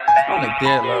On the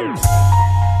dead lows.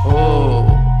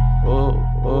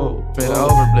 Been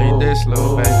over, bleed this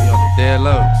little baby. On the dead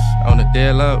lows. On the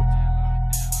dead lows.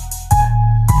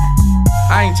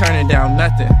 I ain't turning down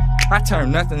nothing. I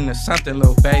turn nothing into something,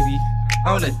 little baby.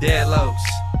 On the dead lows.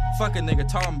 Fuck a nigga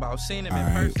talking about seeing him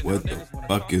in person. What the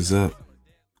fuck is up?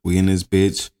 We in this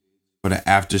bitch for the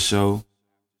after show,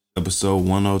 episode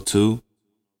 102.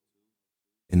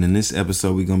 And in this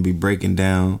episode, we're gonna be breaking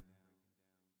down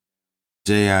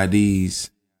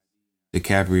JID's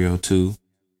DiCaprio 2.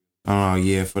 Oh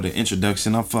yeah, for the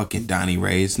introduction, I'm fucking Donnie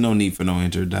Ray. It's no need for no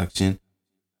introduction.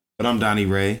 But I'm Donnie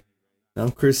Ray. I'm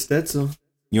Chris Stetzel.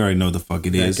 You already know what the fuck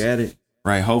it is. Back at it.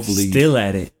 Right, hopefully. Still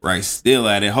at it. Right, still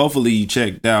at it. Hopefully you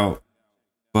checked out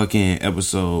fucking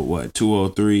episode,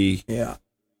 203. Yeah.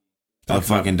 Of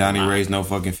fucking Donnie Ray's No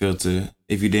Fucking Filter.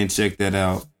 If you didn't check that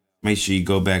out, make sure you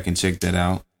go back and check that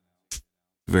out.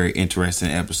 Very interesting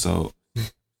episode.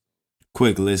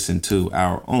 Quick listen to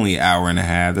only an hour and a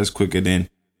half. That's quicker than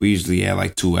we usually have,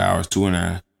 like 2 hours, two and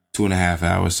a half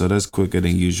hours. So that's quicker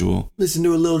than usual. Listen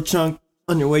to a little chunk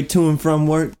on your way to and from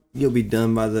work. You'll be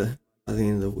done by the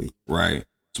end of the week. Right.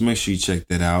 So make sure you check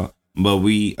that out. But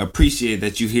we appreciate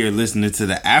that you here listening to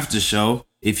the after show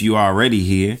if you already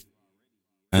here.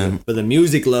 For the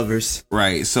music lovers.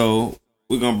 Right. So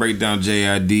we're going to break down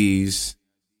JID's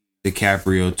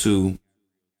DiCaprio 2.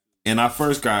 And I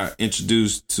first got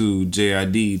introduced to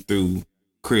JID through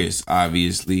Chris,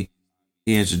 obviously.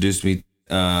 He introduced me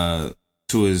to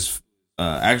his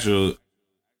actual...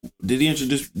 Did you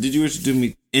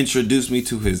introduce me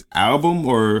to his album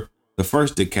or the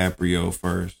first DiCaprio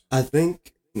first? I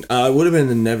think it would have been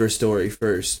the Never Story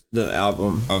first, the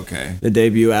album. Okay. The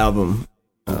debut album.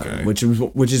 Okay. Which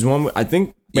is one, I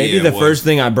think maybe the first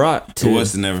thing I brought to. It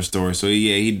was the Never Story. So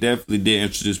yeah, he definitely did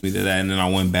introduce me to that, and then I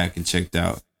went back and checked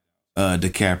out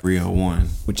DiCaprio 1.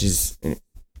 Which is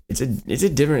it's a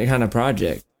different kind of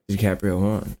project, DiCaprio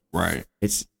 1. Right.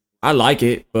 I like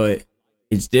it, but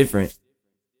it's different.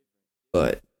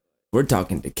 But we're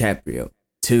talking DiCaprio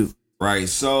 2. Right.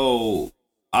 So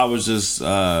I was just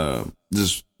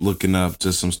looking up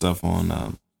just some stuff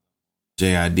on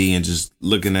JID and just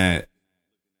looking at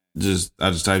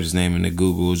I just typed his name into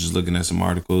Google, just looking at some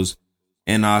articles,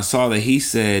 and I saw that he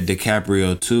said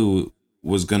DiCaprio 2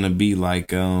 was gonna be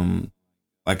like a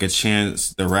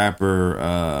Chance the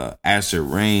Rapper Acid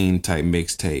Rain type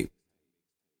mixtape.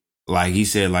 Like he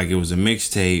said, like it was a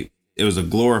mixtape. It was a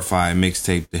glorified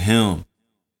mixtape to him,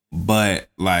 but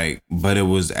it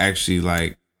was actually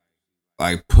like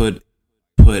put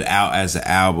out as an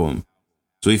album.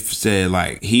 So he said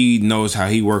like he knows how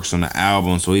he works on the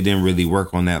album, so he didn't really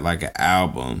work on that like an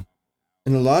album.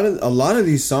 And a lot of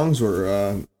these songs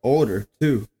were older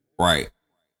too. Right.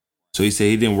 So he said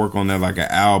he didn't work on that like an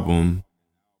album,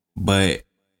 but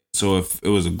so if it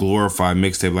was a glorified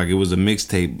mixtape, like it was a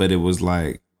mixtape, but it was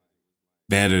like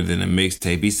better than a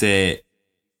mixtape. He said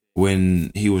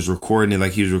when he was recording it,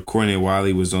 like he was recording it while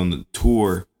he was on the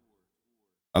tour,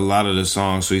 a lot of the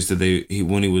songs, so he said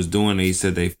when he was doing it, he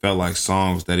said they felt like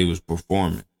songs that he was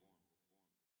performing.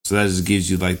 So that just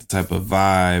gives you like the type of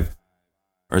vibe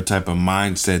or type of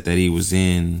mindset that he was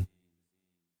in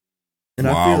and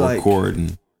while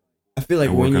recording. I feel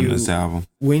like when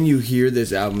you hear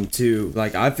this album too,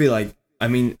 like I feel like, I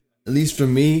mean, at least for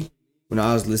me, when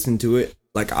I was listening to it,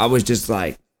 like I was just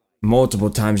like multiple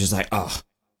times just like, oh,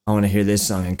 I want to hear this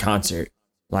song in concert.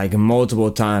 Like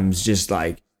multiple times just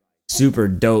like super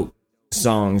dope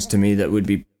songs to me that would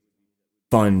be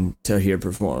fun to hear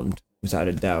performed, without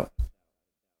a doubt.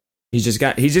 He's just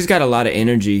got a lot of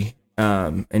energy,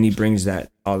 and he brings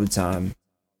that all the time,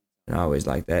 and I always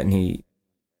like that. And he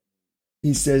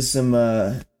says some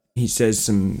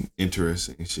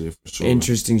interesting shit for sure.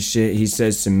 Interesting shit. He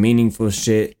says some meaningful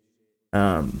shit.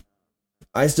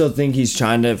 I still think he's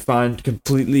trying to find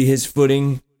completely his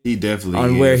footing. He definitely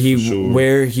on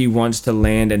where he wants to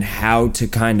land and how to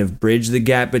kind of bridge the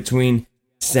gap between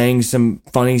saying some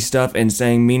funny stuff and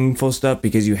saying meaningful stuff,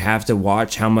 because you have to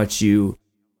watch how much you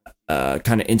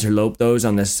kind of interlope those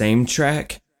on the same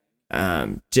track,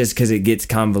 just because it gets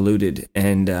convoluted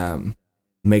and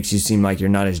makes you seem like you're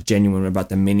not as genuine about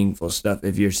the meaningful stuff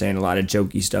if you're saying a lot of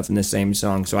jokey stuff in the same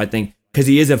song. So I think because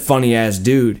he is a funny ass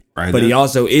dude, right, but he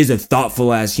also is a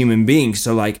thoughtful ass human being.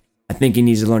 So like, I think he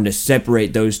needs to learn to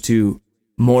separate those two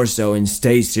more so and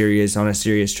stay serious on a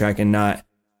serious track and not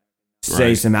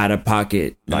say some out of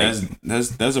pocket. Like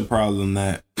that's a problem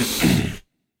that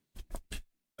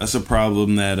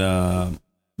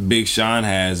Big Sean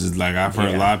has. Is like I've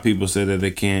heard a lot of people say that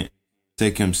they can't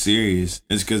take him serious.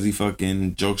 It's because he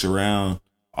fucking jokes around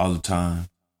all the time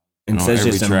and says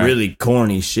just some really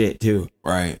corny shit too.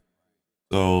 Right.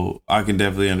 So I can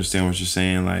definitely understand what you're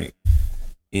saying. Like,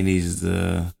 he needs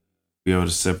to be able to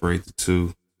separate the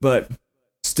two. But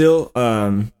still,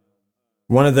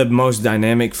 one of the most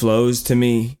dynamic flows to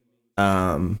me,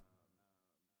 and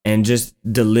just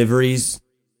deliveries.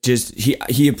 Just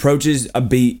he approaches a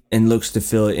beat and looks to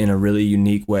fill it in a really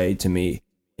unique way to me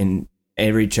in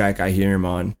every track I hear him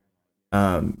on.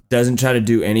 Doesn't try to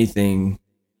do anything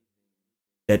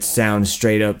that sounds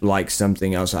straight up like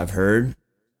something else I've heard.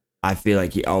 I feel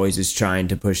like he always is trying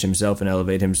to push himself and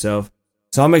elevate himself.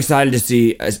 So I'm excited to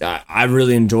see. I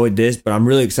really enjoyed this, but I'm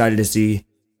really excited to see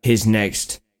his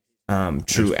next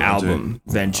true album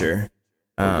venture,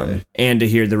 and to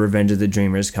hear the Revenge of the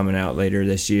Dreamers coming out later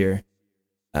this year.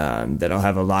 That'll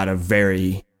have a lot of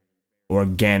very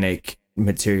organic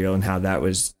material, and how that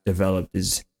was developed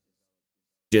is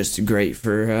just great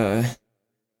for.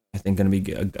 I think going to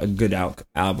be a good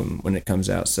album when it comes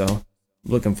out. So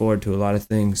looking forward to a lot of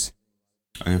things.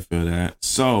 I can feel that.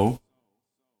 So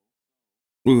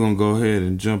we're going to go ahead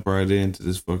and jump right into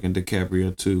this fucking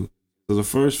DiCaprio 2. So the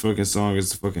first fucking song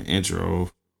is the fucking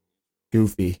intro.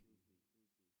 Goofy.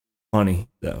 Funny,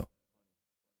 though.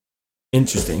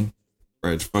 Interesting.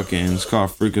 Right, it's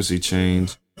called Frequency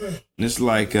Change. And it's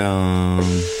like a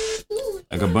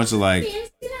bunch of like...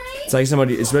 It's like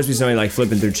somebody, it's supposed to be somebody like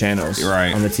flipping through channels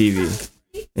on the TV.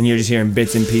 And you're just hearing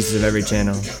bits and pieces of every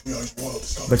channel.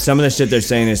 But some of the shit they're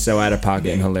saying is so out of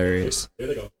pocket and hilarious.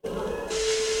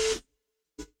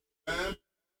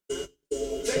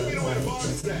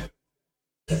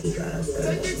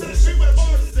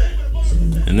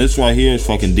 And this right here is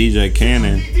fucking DJ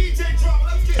Cannon.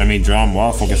 I mean, Drum.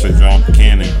 Why fucking say Drum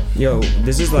Cannon? Yo,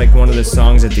 this is like one of the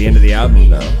songs at the end of the album,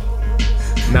 though.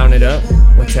 Mount It Up?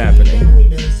 What's happening?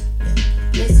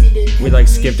 We like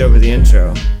skipped over the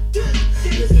intro.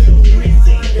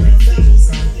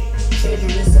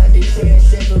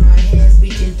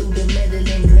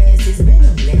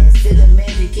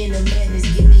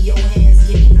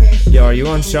 Yo, are you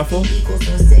on shuffle?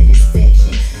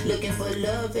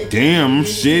 Damn, I'm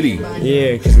shitty.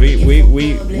 Yeah, because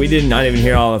we did not even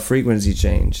hear all the frequency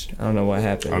change. I don't know what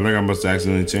happened. I think I must have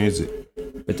accidentally changed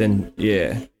it. But then,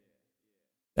 yeah.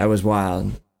 That was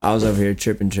wild. I was over here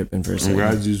tripping for a second.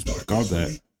 I'm glad you caught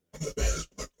that.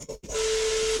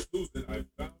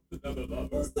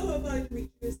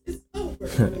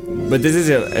 But this is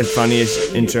a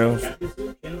funniest intro.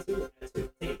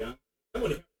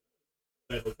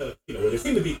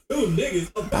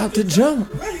 About to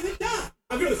jump.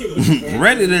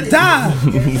 Ready to die.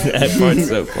 That part's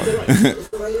so funny.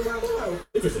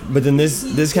 But then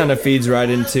this kind of feeds right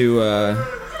into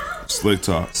Slick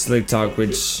Talk. Slick Talk,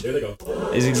 which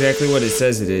is exactly what it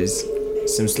says it is.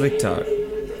 Some slick talk.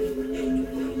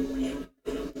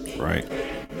 Right.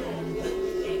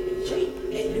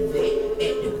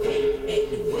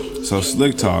 So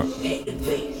Slick Talk.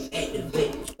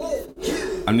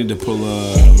 I need to pull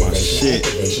my shit.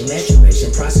 So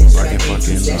I can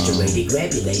fucking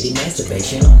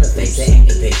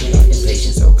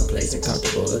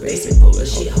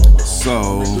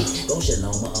So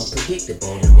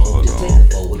hold on.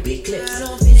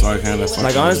 So I kind of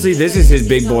like, honestly, this is his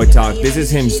big boy talk. This is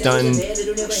him stunting,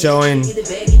 showing.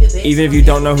 Even if you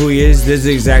don't know who he is, this is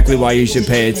exactly why you should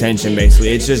pay attention. Basically,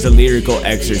 it's just a lyrical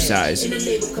exercise.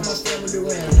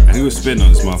 And he was spitting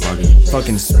on this motherfucker.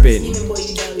 Fucking spitting.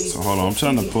 So hold on, I'm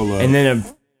trying to pull up. And then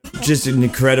just an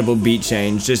incredible beat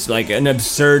change. Just like an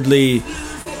absurdly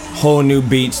whole new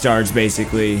beat starts,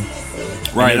 basically.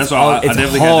 Right, that's why I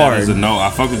definitely got that as a note. I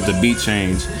fuck with the beat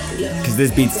change. Because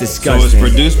this beat's disgusting. So it's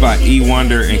produced by E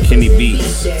Wonder and Kenny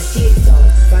Beats.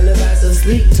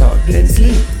 Sleep talk, then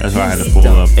sleep. That's why I had to pull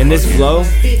up. And this flow?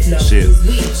 Shit.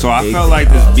 So I felt like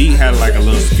this beat had like a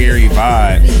little scary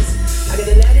vibe.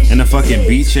 And the fucking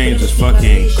beat change was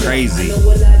fucking crazy.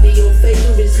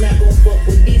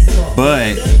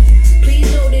 But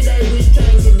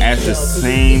at the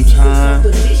same time,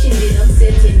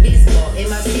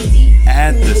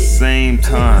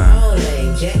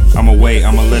 I'ma wait.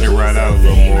 I'ma let it ride out a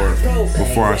little more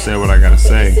before I say what I gotta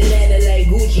say.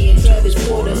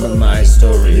 My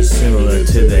story is similar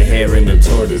to the hare and the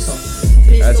tortoise.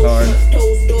 That's hard.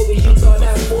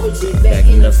 Back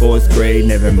in the 4th grade,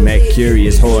 never met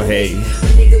Curious Jorge.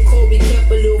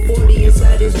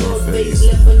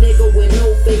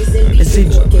 And see,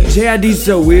 JID's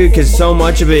so weird because so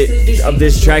much of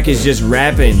this track is just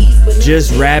rapping.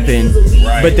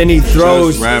 But then he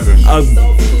throws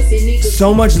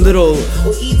so much little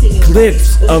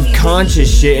clips of conscious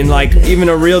shit, and like even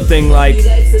a real thing like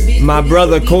my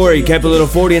brother Corey kept a little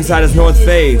 40 inside his North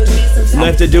Fave,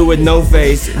 left to do with no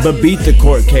face, but beat the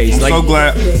court case.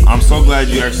 I'm so glad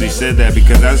you actually said that,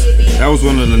 because that was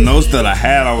one of the notes that I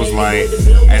had. I was like,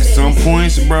 at some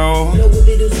points, bro,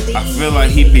 I feel like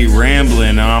he'd be rambling,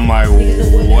 and I'm like,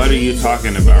 what are you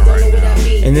talking about right now?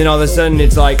 And then all of a sudden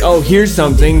it's like, oh, here's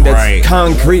something that's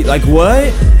concrete. Like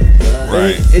what?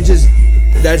 Right. It just,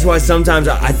 that's why sometimes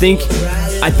I think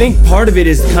part of it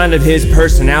is kind of his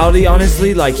personality,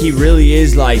 honestly. Like he really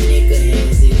is like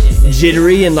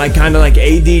jittery and like kind of like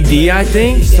ADD, I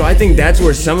think. So I think that's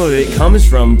where some of it comes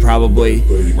from, probably.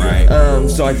 Right.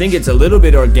 So I think it's a little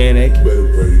bit organic,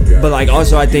 but like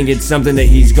also I think it's something that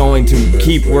he's going to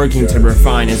keep working to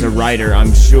refine as a writer,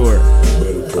 I'm sure.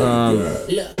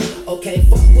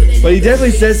 But he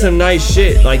definitely says some nice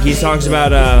shit. Like he talks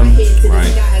about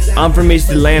I'm from East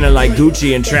Atlanta like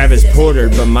Gucci and Travis Porter,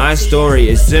 but my story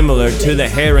is similar to the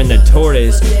hare and the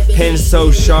tortoise. Pen so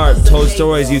sharp, told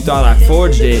stories you thought I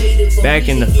forged it. Back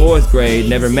in the 4th grade,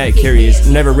 never read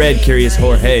Curious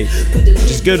Jorge.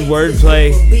 Just good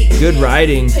wordplay, good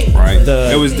writing. Right.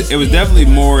 It was definitely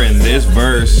more in this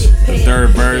verse, the 3rd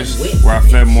verse, where I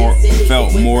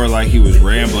felt more like he was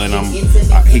rambling.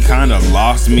 He kind of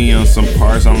lost me on some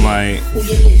parts. I'm like,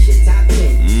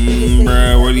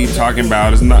 bruh, what are you talking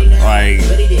about? It's not like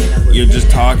you're just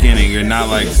talking and you're not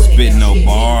like spitting no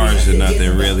bars or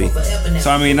nothing really. So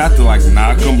I mean, not to like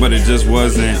knock him, but it just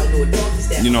wasn't,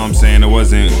 you know what I'm saying? It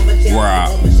wasn't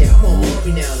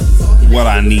what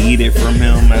I needed from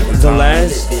him at the time.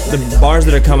 The bars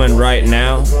that are coming right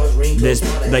now, this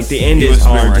like the end is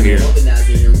hard to hear.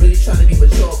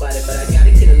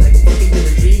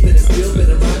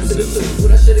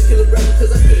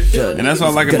 And that's what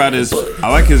I like about I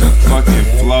like his fucking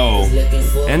flow.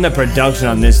 And the production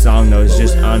on this song though is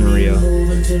just unreal.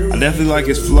 I definitely like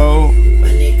his flow,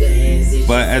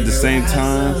 but at the same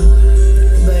time,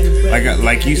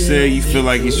 like you said, you feel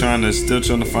like he's still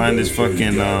trying to find his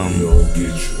fucking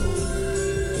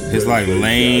his like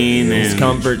lane and his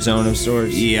comfort zone of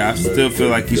sorts. Yeah, I still feel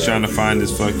like he's trying to find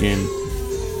his fucking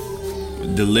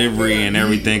delivery and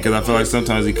everything, because I feel like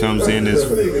sometimes he comes in as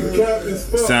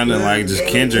sounding like just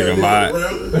Kendrick a lot.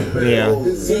 Yeah.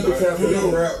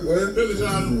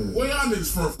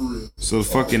 So the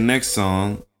fucking next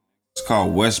song, it's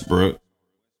called Westbrook,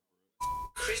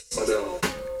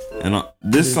 and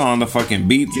this song, the fucking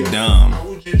beat's dumb.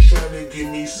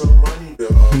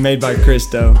 Made by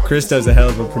Cristo. Cristo's a hell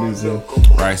of a producer.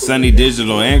 Right, Sonny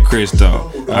Digital and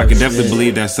Cristo. I can definitely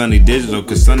believe that Sonny Digital,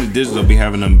 because Sonny Digital be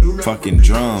having them fucking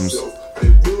drums.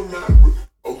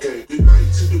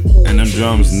 And them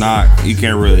drums knock. You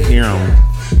can't really hear them.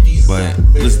 But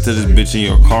listen to this bitch in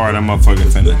your car, that motherfucker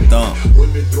finna thump.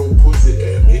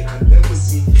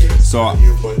 So,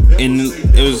 and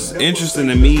it was interesting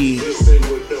to me,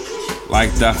 like,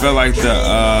 I felt like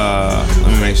let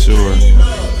me make sure.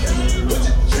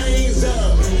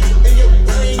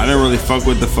 I didn't really fuck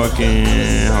with the fucking,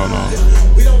 hold on.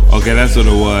 Okay, that's what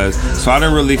it was. So I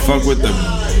didn't really fuck with the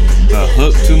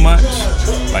hook too much.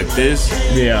 Like this.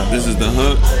 Yeah. This is the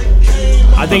hook.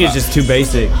 I think it's just too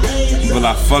basic. But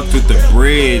I fucked with the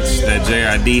bridge that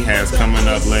JID has coming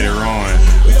up later on.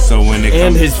 So when it comes,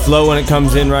 and his flow when it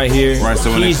comes in right here. Right, so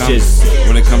when it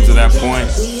comes to that point,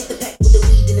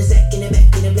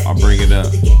 I'll bring it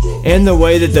up. And the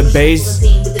way that the bass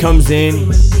comes in,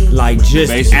 like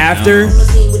just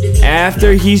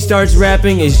after he starts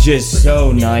rapping, is just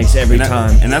so nice every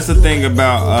time. And that's the thing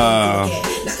about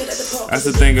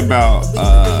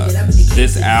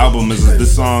this album is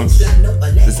this album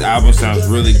sounds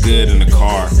really good in the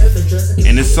car.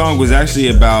 And this song was actually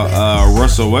about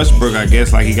Russell Westbrook, I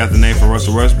guess. Like he got the name from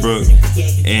Russell Westbrook,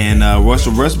 and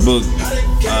Russell Westbrook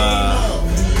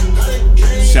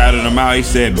shouted him out. He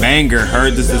said, "Banger,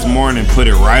 heard this morning, put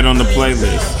it right on the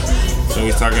playlist." So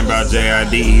he's talking about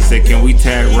JID. He said, "Can we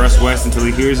tag Russ West until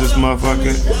he hears this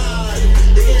motherfucker?"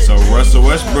 So Russell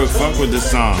Westbrook fuck with this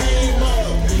song.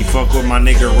 You fuck with my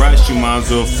nigga Russ, you might as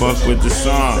well fuck with the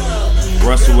song.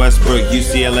 Russell Westbrook,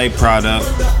 UCLA product.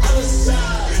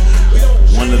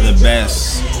 One of the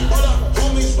best.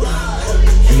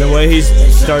 And the way he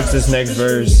starts this next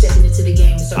verse,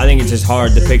 I think it's just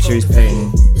hard, the picture he's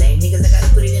painting.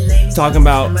 Talking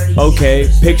about, okay,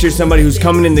 picture somebody who's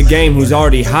coming in the game who's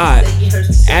already hot.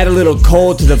 Add a little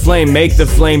coal to the flame, make the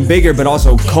flame bigger, but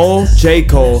also J.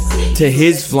 Cole, to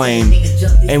his flame,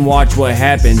 and watch what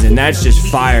happens. And that's just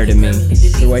fire to me,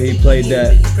 the way he played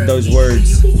those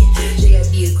words.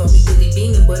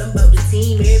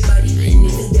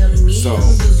 So,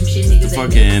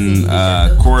 fucking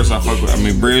chorus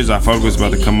bridge I fuck with is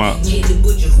about to come up.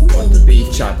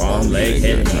 Beef chop on leg,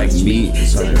 head like meat.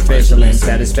 Superficial and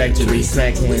satisfactory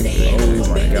smack him. Oh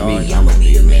my god. I'm a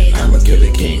big man, I'm a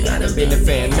killer king. I done been a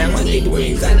fan, now I need the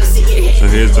wings. I done see it. So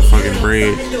here's the fucking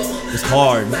bridge. It's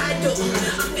hard.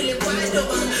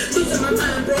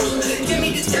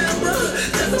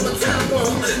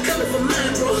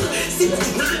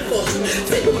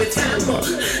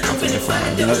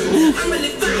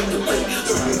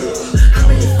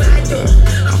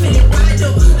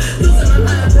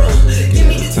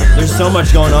 There's so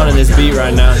much going on in this beat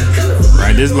right now.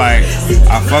 Right, this like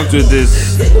I fucked with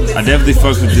this. I definitely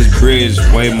fucked with this bridge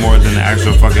way more than the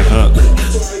actual fucking hook.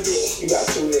 You got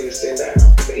 2 niggas sitting down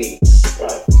to eat,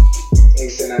 right? Niggas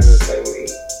sitting down to the table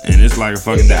eat. And it's like a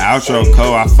fucking the outro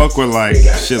code. I fuck with like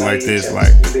shit like this,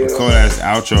 like cold ass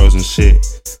outros and shit.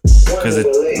 Cause it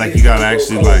like you gotta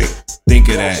actually like think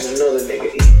of that.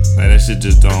 Like that shit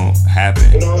just don't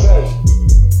happen. You know what I'm saying?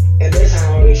 And that's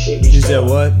how all this shit be. You said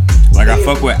what? Like I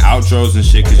fuck with outros and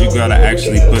shit, cause you gotta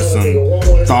actually put some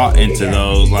thought into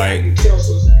those. Like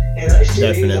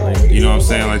Definitely. you know what I'm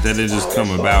saying? Like that didn't just come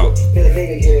about.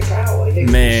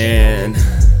 Man,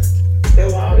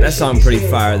 that song pretty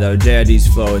fire though. JID's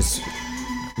flow is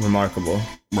remarkable.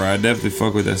 Bro, I definitely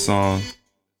fuck with that song.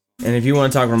 And if you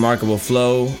want to talk remarkable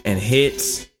flow and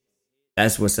hits,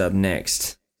 that's what's up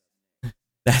next.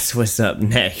 That's what's up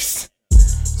next.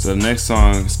 So the next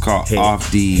song is called Hit,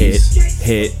 Off D's.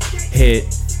 hit.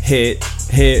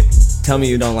 Tell me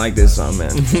you don't like this song,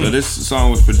 man. So this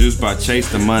song was produced by Chase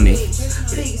the Money.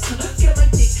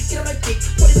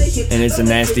 And it's a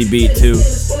nasty beat too.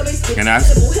 And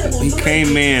he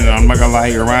came in, and I'm not gonna lie,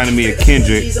 he reminded me of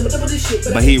Kendrick,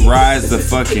 but he rides the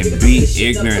fucking beat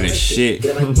ignorant as shit.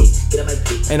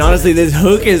 And honestly, this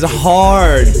hook is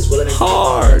hard.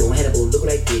 Hard.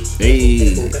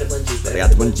 Hey. I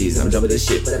got the one G's, I'm jumping this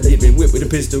shit. Hit me whip with a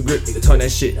pistol grip. Talk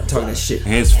that shit.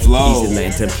 And his flow. Easy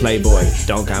man to playboy.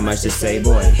 Don't got much to say,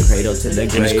 boy. Cradle to the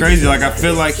grave. And it's crazy, like I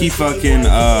feel like he fucking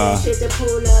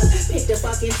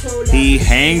he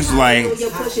hangs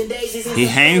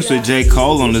with J.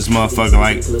 Cole on this motherfucker.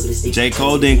 Like J.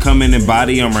 Cole didn't come in and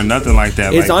body him or nothing like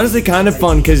that. It's like, honestly kind of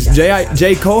fun because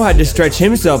J. Cole had to stretch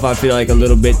himself, I feel like, a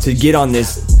little bit to get on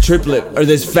this triplet or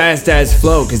this fast ass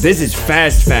flow, because this is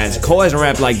fast. Cole hasn't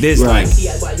rapped like this, right.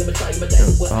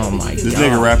 Oh my god. This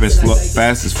nigga rapping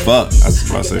fast as fuck. I was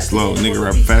about to say slow. Nigga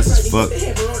rapping fast as fuck.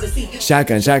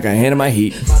 Shotgun, hand in my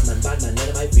heat.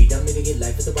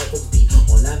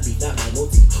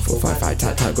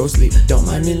 455, top, go sleep. Don't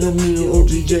mind me, little OG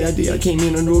JID. I came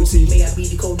in on road seat.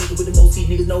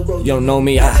 You don't know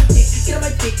me, like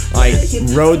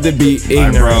rode the beat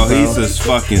ignorant, like, bro. He's just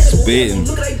fucking spitting.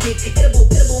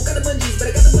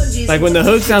 Like when the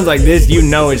hook sounds like this, you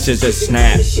know it's just a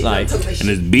snap. Like, and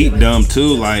his beat dumb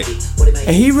too. Like,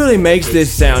 and he really makes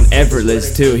this sound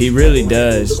effortless too. He really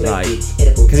does. Like,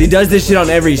 cause he does this shit on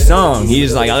every song.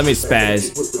 He's like, let me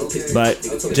spaz. But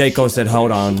J. Cole said,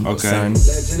 hold on, son.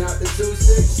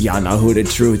 Y'all know who the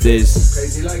truth is.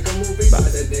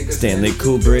 Stanley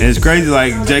Kubrick. And it's crazy,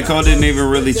 like J. Cole didn't even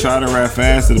really try to rap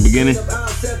fast at the beginning.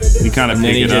 He kind of picked it up. And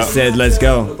then he just said, let's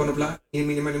go.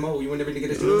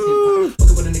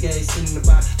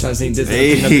 Trying to sing this,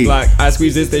 picking up the block. I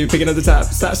squeeze this, they picking up the top.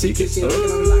 Stop seeking.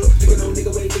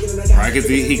 Right, cause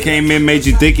he came in, made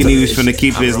you thinking he was finna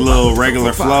keep his little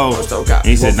regular flow. And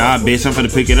he said, nah, bitch, I'm finna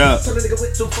pick it up.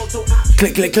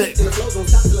 Click.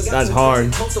 That's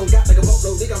hard.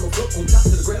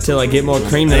 Till I get more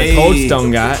cream than a Cold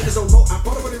Stone got.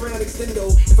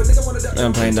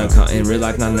 I'm playing in real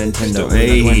life, not a Nintendo.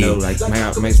 Hey. Window, like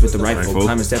mixed with the rifle.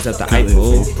 Climbing steps up the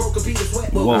Eiffel.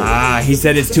 Whoa. He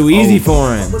said it's too easy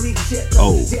for him.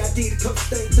 Oh.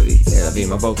 Say la vie,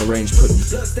 my vocal range pudding.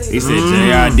 He said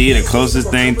JID, the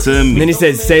closest thing to me. And then he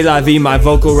said, say la vie, my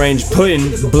vocal range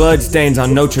pudding. Blood stains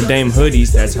on Notre Dame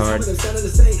hoodies. That's hard.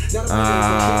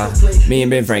 Me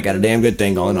and Ben Frank got a damn good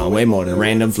thing going on. Way more than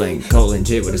random fling. Cole and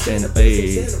Jit with a stand up.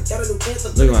 Hey.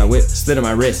 Look at my whip, slit on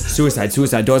my wrist.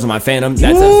 Suicide doors on my Phantom.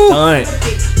 That's a stunt.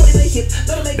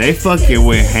 They fucking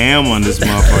went ham on this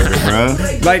motherfucker, bro.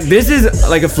 Like, this is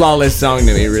like a flawless song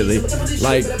to me, really.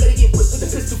 Like,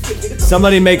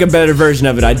 somebody make a better version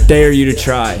of it. I dare you to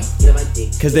try.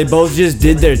 Because they both just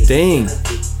did their thing.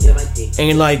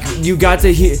 And like, you got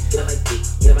to hear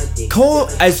Cole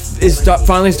is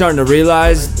finally starting to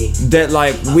realize that,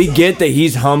 like, we get that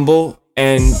he's humble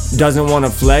and doesn't want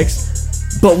to flex,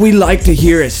 but we like to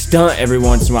hear a stunt every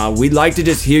once in a while. We like to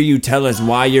just hear you tell us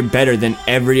why you're better than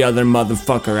every other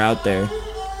motherfucker out there.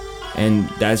 And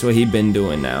that's what he's been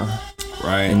doing now.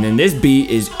 Right. And then this beat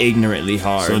is ignorantly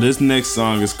hard. So this next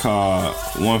song is called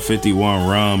 151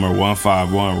 Rum or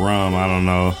 151 Rum. I don't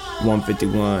know.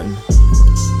 151.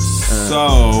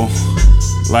 So,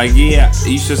 like, yeah,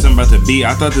 you said something about the beat.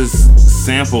 I thought this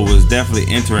sample was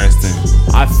definitely interesting.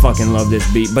 I fucking love this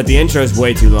beat, but the intro is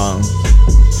way too long.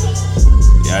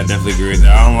 Yeah, I definitely agree with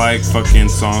that. I don't like fucking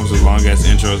songs with long ass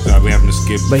intros. I'll be having to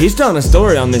skip. But he's telling a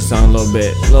story on this song a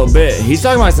little bit. He's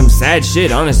talking about some sad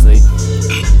shit, honestly.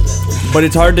 But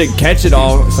it's hard to catch it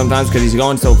all sometimes because he's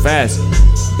going so fast.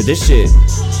 But this shit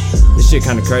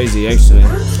kind of crazy, actually.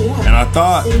 And I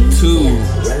thought too,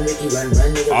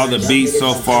 all the beats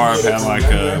so far have had like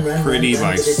a pretty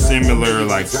like similar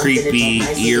like creepy,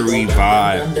 eerie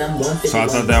vibe. So I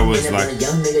thought that was like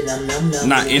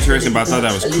not interesting, but I thought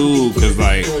that was cool because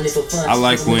like I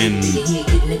like when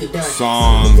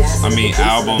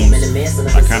albums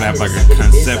like kind of have like a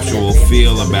conceptual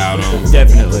feel about them.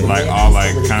 Definitely. Like all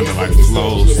like kind of like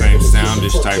flow, same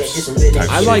soundish type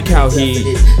I shit. like how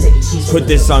he put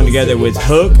this song together with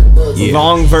hook,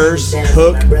 long verse,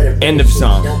 hook, end of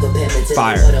song.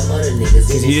 Fire.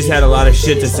 Because he just had a lot of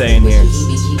shit to say in here. I can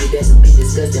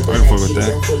fuck with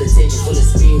that.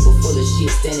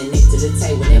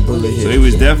 So he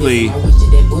was definitely,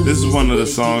 this is one of the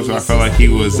songs where I felt like he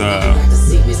was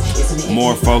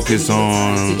more focused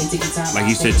on, like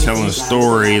you said, telling a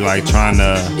story, like trying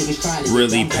to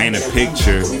really paint a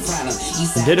picture.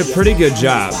 Did a pretty good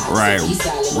job. Right,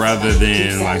 rather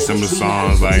than like some of the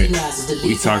songs like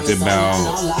we talked about.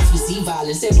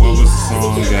 What was the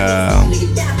song?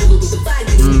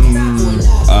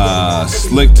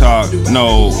 Slick Talk.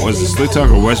 No, was it Slick Talk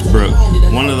or Westbrook?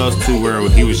 One of those two where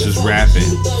he was just rapping.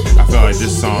 I feel like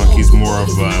this song, he's more of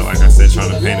like I said,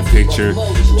 trying to paint a picture,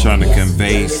 trying to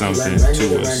convey something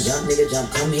to us.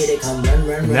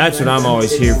 And that's what I'm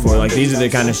always here for. Like, these are the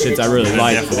kind of shits I really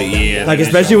like. Definitely, yeah. Like,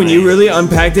 especially when you really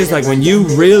unpack this, like when you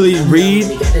really read,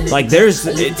 like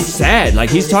it's sad. Like,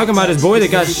 he's talking about his boy that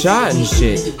got shot and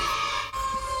shit.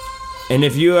 And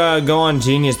if you go on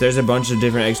Genius, there's a bunch of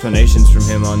different explanations from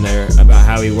him on there about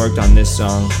how he worked on this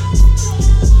song.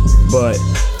 But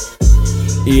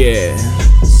yeah,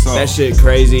 that shit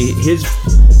crazy.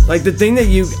 Like the thing that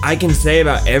I can say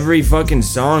about every fucking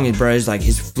song, bro, is like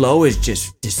his flow is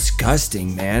just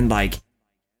disgusting, man. Like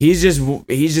he's just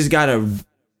got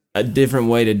a different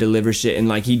way to deliver shit, and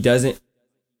like he doesn't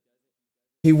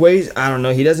He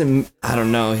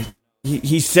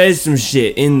says some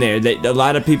shit in there that a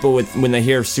lot of people when they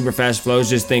hear super fast flows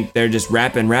just think they're just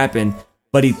rapping,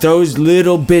 but he throws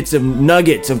little bits of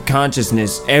nuggets of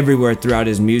consciousness everywhere throughout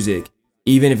his music,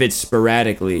 even if it's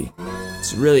sporadically.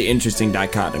 It's a really interesting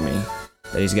dichotomy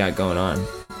that he's got going on.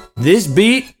 This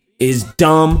beat is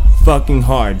dumb fucking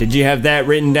hard. Did you have that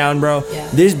written down, bro? Yeah.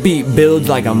 This beat builds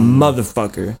like a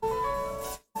motherfucker.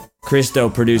 Christo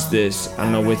produced this. I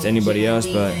don't know with anybody else,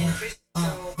 but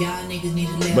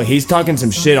he's talking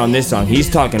some shit on this song. He's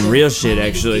talking real shit,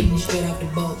 actually.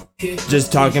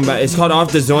 Just talking about, it's called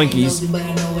Off the Zoinkies,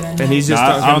 and he's just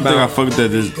talking about. I don't think I fucked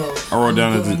that. I wrote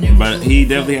down but he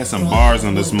definitely has some bars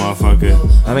on this motherfucker.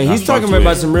 I mean, he's talking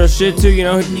about some real shit too, you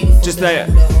know, just that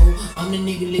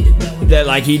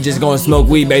like he just gonna smoke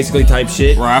weed basically type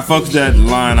shit. Right, I fucked that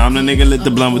line. I'm the nigga lit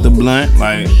the blunt with the blunt,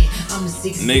 like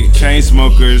nigga chain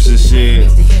smokers and shit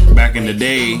back in the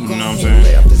day. You know what I'm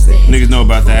saying? Niggas know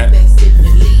about that.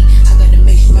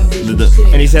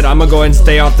 And he said, I'm gonna go ahead and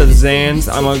stay off the Zans.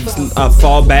 I'm gonna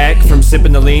fall back from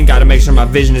sipping the lean. Gotta make sure my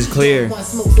vision is clear.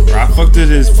 I fucked with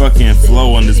his fucking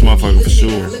flow on this motherfucker for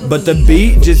sure. But the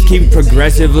beat just keeps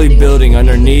progressively building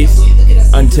underneath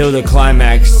until the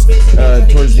climax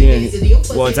towards the end.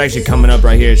 Well, it's actually coming up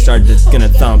right here. It's gonna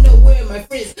thump.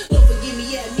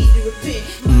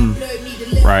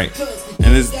 Right.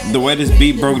 And the way this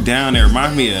beat broke down, it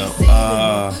reminded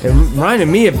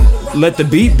me of Let the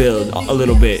Beat Build a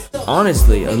little bit.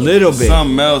 Honestly, a little bit.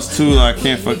 Something else too, I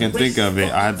can't fucking think of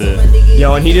it. I had to.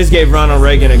 Yo, and he just gave Ronald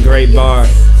Reagan a great bar.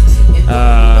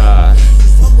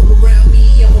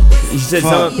 He said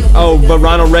something. Oh, but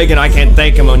Ronald Reagan, I can't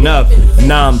thank him enough.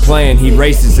 Nah, I'm playing. He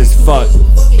racist as fuck.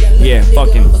 Yeah,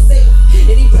 fucking.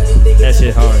 That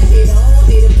shit hard.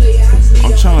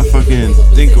 I'm trying to fucking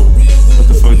think of what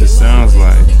the fuck this sounds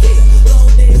like.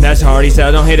 And that's hard. He said,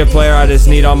 I don't hate a player. I just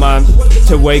need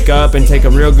to wake up and take a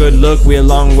real good look. We a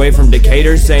long way from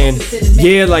Decatur. Saying,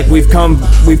 yeah, like we've come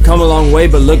a long way,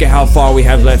 but look at how far we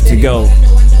have left to go.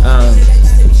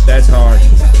 That's hard.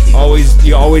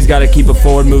 You always got to keep a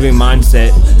forward-moving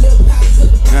mindset.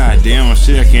 God damn,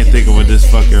 shit, I can't think of what this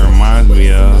fucking reminds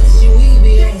me of.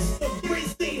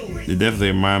 It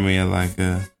definitely reminds me of like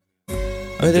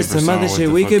there's some other shit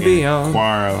we could be on.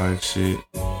 Choir like shit.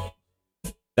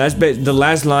 The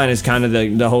last line is kind of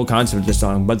the whole concept of the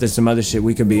song. But there's some other shit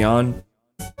we could be on.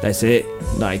 That's it.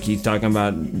 Like he's talking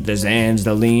about the Xans,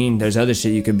 the lean. There's other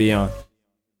shit you could be on.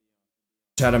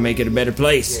 Try to make it a better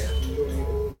place.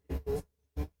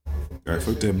 Alright,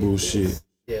 fuck that bullshit.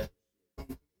 Yeah.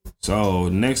 So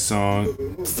next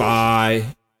song, Fire.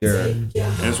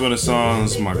 that's one of the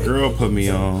songs my girl put me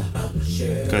on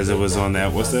because it was on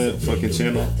that. What's that fucking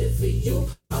channel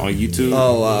on YouTube?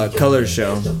 Oh, Color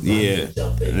Show. Yeah,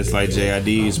 and it's like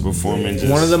JID is performing.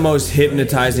 Just, One of the most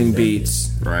hypnotizing beats.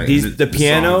 Right. The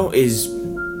piano is.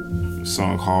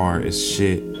 Song hard as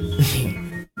shit.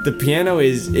 The piano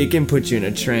is. It can put you in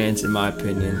a trance, in my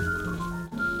opinion.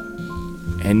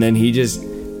 And then he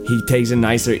takes a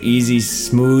nicer, easy,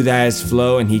 smooth ass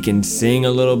flow, and he can sing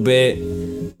a little bit.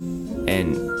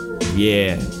 And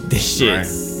yeah, this shit. Right.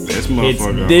 This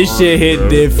motherfucker. This hard, shit hit bro.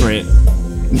 different.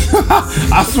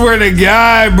 I swear to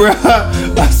God, bro.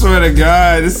 I swear to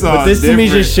God, this song. But this to me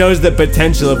just shows the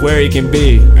potential of where he can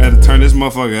be. Gotta turn this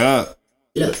motherfucker up.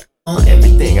 Look, on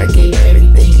everything, I gave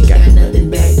everything, got nothing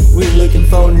back. We looking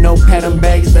for no pattern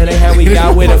bags, better how we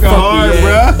got with a Fucking fuck hard, we at.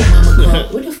 bro. Mama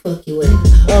called, where the fuck you at?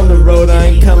 On the road, I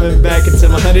ain't coming back until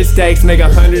my 100 stacks make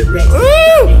 100. Woo!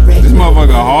 This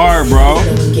motherfucker hard, bro.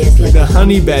 Like a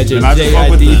honey badger, And I just fuck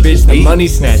with JID, the bitch, the beat. money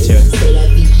snatcher.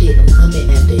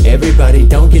 Everybody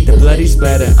don't get the bloody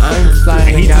splatter. I'm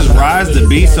flying. And he just rides the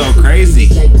beat so crazy.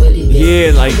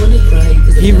 Yeah, like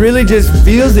he really just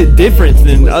feels it different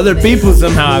than other people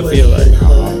somehow. I feel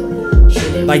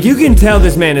like you can tell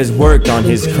this man has worked on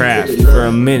his craft for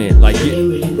a minute. Like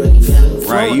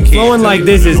Right, you can't. flowing like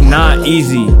this is not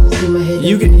easy.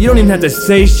 You don't even have to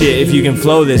say shit if you can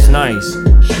flow this nice.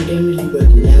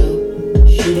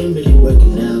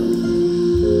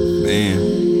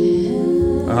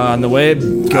 Man. And the way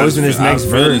it goes in his next I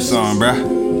feel verse. this song, bro.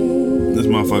 This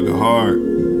motherfucker hard.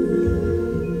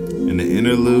 And the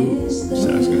interlude,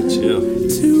 shots got chill.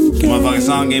 This motherfucking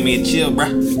song gave me a chill, bro.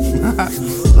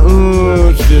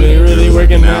 Ooh, shit ain't really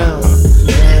working out.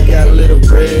 Now I got a little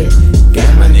bread.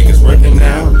 Got my niggas working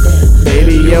out.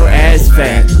 Baby, your ass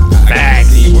fat. Facts.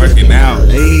 See you working out.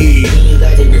 Hey,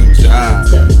 good job.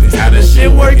 How the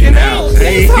shit working out?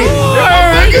 Hey,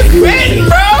 nigga's ready,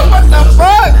 bro. What the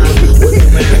fuck?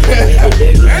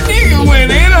 That nigga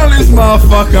went in on this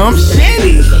motherfucker. I'm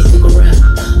shitty.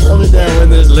 Hold it down when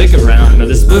there's lick around or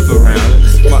the split around.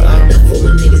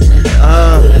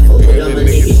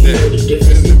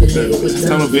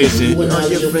 Television.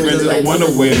 Wonder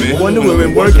Women. Wonder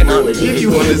Women working on it. If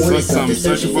you want to see something,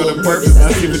 searching for the purpose.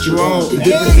 I see what you want. How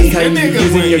you That nigga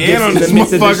using went your in gifts on in the this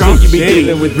midst of the motherfucker. I'm shit you be shitty.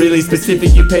 dealing with. Really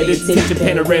specific, you paid attention,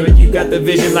 panoramic. You got the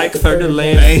vision like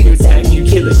Ferdinand. Hey. You attack, you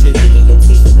killer shit.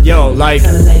 Yo, like,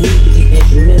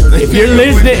 if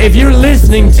you're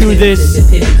listening to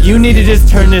this, you need to just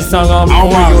turn this song on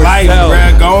All for my life, yourself.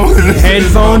 bruh. Go.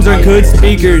 Headphones are good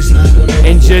speakers,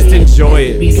 and just enjoy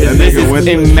it because That this nigga is went-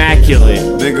 immaculate.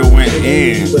 Nigga went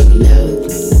in.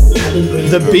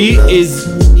 The beat is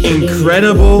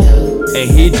incredible, and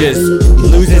he just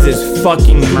loses his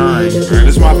fucking mind. This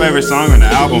is my favorite song on the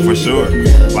album for sure.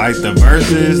 Like the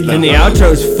verses, And the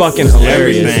outro's fucking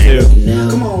hilarious Everything. too.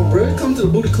 Come on, bro. Come to the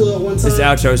booty club one time. This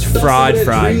outro's Throw some fried, of that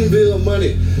fried. Dreamville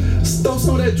money. Throw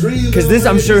some of that Dreamville Because this,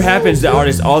 I'm money. sure, happens to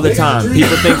artists all the time.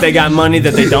 People think they got money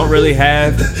that they don't really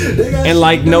have, and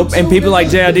like nope. And people like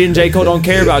JID and J Cole don't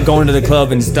care about going to the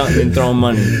club and stunting and throwing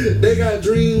money. They got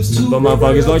dreams too. But bro.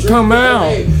 motherfuckers They got like, come dreams.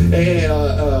 out. Hey,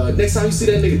 next time you see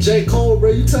that nigga J Cole, bro,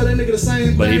 you tell that nigga the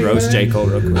same But thing. he roasts man. J Cole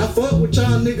real quick. I fuck with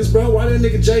y'all niggas, bro. Why that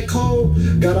nigga J Cole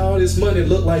got all this money?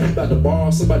 Look like he about to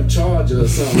borrow somebody charger or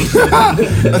something.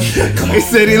 He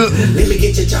said he. Let me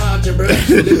get your charger, bro.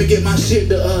 Let me get my shit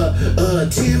to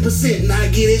 10%, and I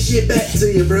get this shit back to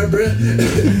you, bro.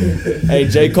 Hey,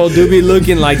 J Cole do be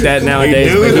looking like that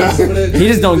nowadays. do, but he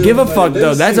just don't give a fuck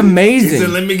though. That's He said,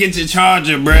 amazing. "Let me get your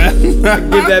charger, bruh."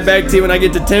 Give that back to you when I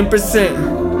get to 10%.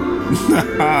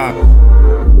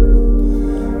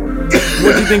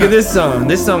 What do you think of this song?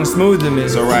 This song's smooth to me.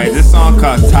 So right, this song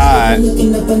called Tide,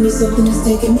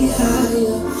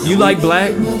 You like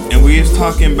Black? and we was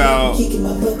talking about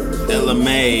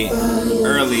LMA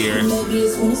earlier,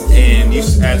 and you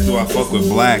asked do I fuck with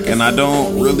Black, and I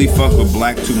don't really fuck with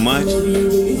Black too much,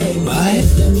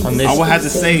 but On this, I would have to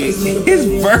say his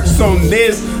verse on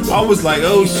this, I was like,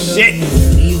 oh shit,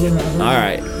 all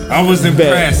right. I was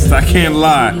impressed. I can't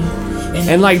lie.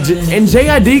 And like, and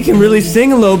JID can really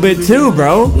sing a little bit too,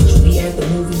 bro.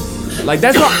 Like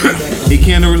that's what. He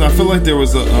can't. I feel like there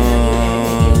was a.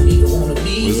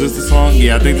 Was this the song?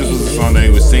 Yeah, I think this was the song that he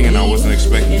was singing. I wasn't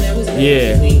expecting.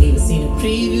 Yeah.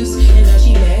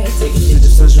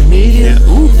 Yeah.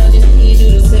 Ooh.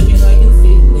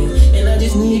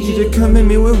 you to come at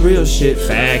me with real shit.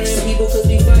 Facts.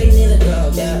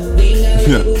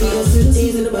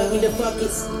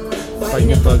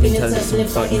 Fighting and fucking telling some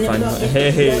fucking fun.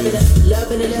 Hey.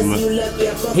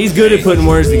 He's good at putting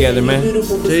words together, man.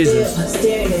 Jesus.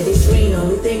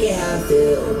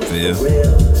 Yeah.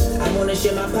 I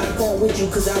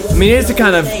mean, it's a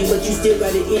kind of,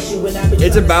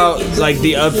 it's about like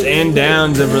the ups and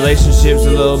downs of relationships a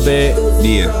little bit,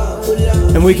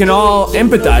 Yeah. and we can all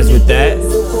empathize with that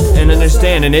and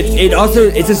understand. And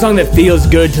it's a song that feels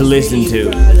good to listen to.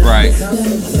 Right.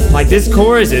 Like this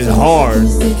chorus is hard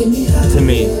to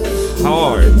me,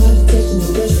 hard.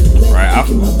 Right.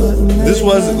 This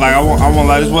wasn't like I won't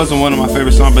lie. This wasn't one of my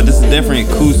favorite songs, but this is definitely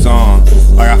a cool song.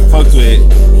 Like I fucked with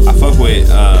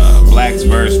Black's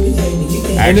verse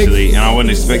actually, and I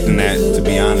wasn't expecting that, to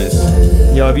be honest.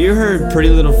 Yo, have you heard "Pretty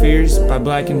Little Fears" by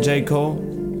Black and J. Cole?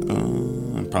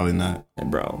 Probably not. Hey,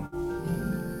 bro,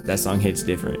 that song hits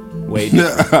different. Way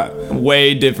different.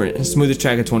 Way different. Smoothest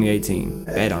track of 2018.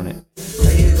 Bet on it.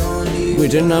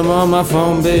 With your number on my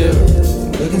phone bill.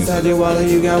 Look inside your wallet,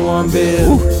 you got one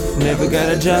bill. Never got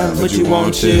a job, but you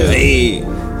won't chill. Hey.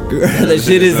 Girl, that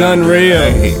shit is unreal.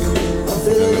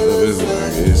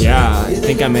 Yeah, I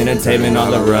think I'm entertainment all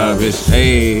the rubbish.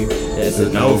 Hey. That's a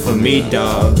no for me,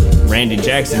 dog. Randy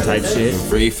Jackson type shit.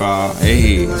 Free fall.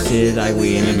 Hey. Shit like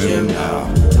we in the gym,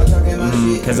 dog.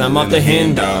 Cause I'm off the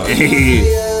hen, dog. Hey.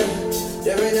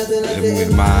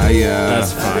 With my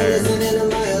That's fire.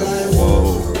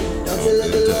 Whoa.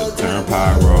 Turn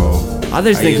pyro. I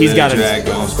just think he's got a real that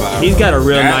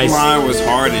nice. That line was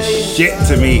hard as shit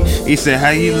to me. He said, "How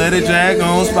you let it drag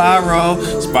on Spyro?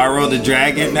 Spyro the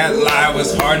Dragon." That line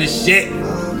was hard as shit.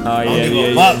 Oh Don't yeah, give yeah, a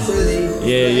yeah. fuck.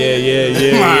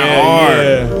 Yeah.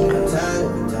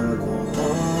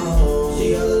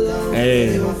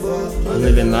 Hey, I'm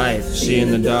living life. She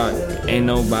in the dark. Ain't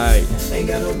nobody.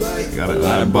 Got a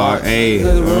lot of bar. Hey,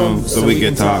 so we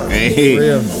can talk. Hey,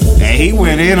 Real. hey, he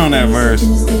went in on that verse.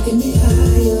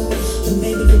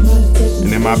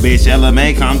 And then my bitch Ella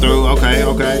May come through. Okay.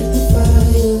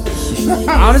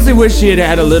 I honestly wish she had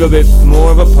had a little bit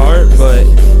more of a part, but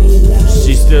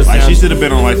she still Like sounds. she should have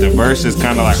been on like the verses,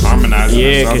 kind of like harmonizing. or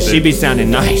Yeah, cause she something. be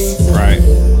sounding nice. right.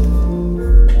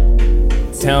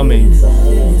 Tell me.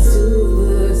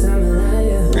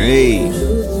 Hey,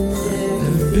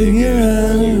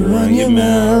 run your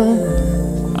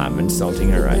mouth. I'm insulting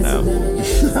her right now.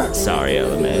 Sorry,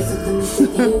 LMA.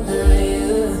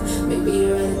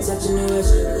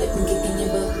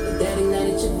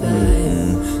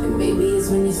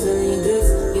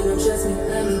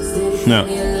 No,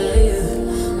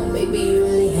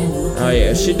 Oh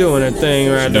yeah, she doing her thing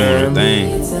right doing there. her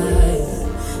thing.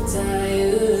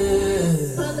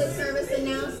 Public service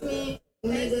announcement,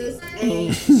 niggas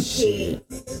ain't shit.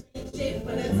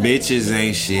 Bitches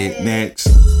ain't shit. Next,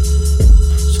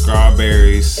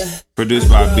 Strawberries, produced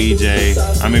by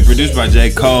produced by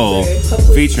J. Cole,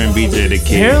 featuring BJ the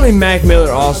Kid. Apparently, Mac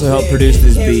Miller also helped produce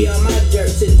this beat,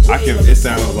 It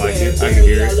sounds like it. I can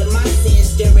hear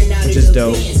it. which is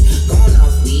dope.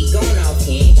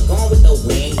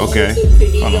 Okay.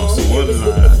 Hold on. So what did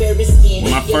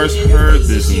when I first heard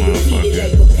this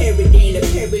motherfucker,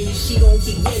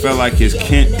 I felt like his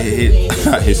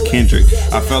Kendrick.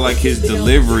 I felt like his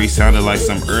delivery sounded like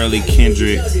some early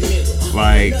Kendrick,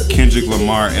 like Kendrick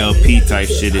Lamar LP type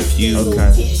shit. If you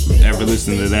ever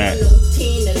listen to that.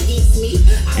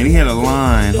 And he had a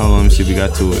line. Hold on, let me see if we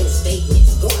got to it.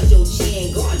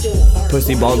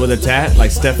 Pussy bald with a tat, like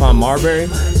Stephon Marbury.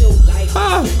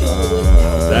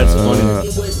 That's funny.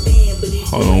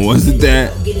 Hold on, wasn't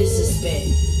that?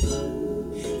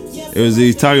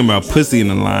 He's talking about pussy in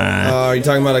the line. Are you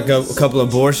talking about a couple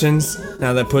abortions?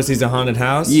 Now that pussy's a haunted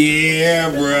house?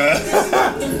 Yeah,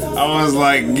 bruh. I was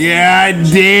like, God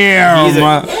damn.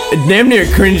 Damn near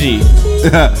cringy,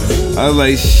 I was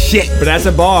like, shit. but that's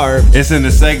a bar. It's in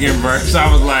the second verse.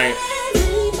 I was like,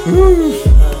 whew.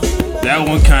 That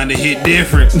one kind of hit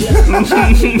different. Like,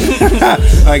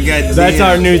 God damn. That's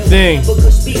our new thing.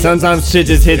 Sometimes shit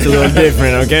just hits a little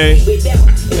different, okay?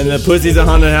 And the pussy's a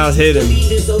haunted house hit him.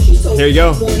 Here you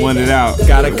go. Want it out.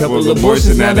 Got a couple of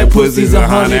abortions, now that pussy's a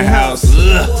haunted house.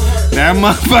 Ugh. That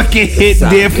motherfucking hit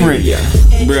different.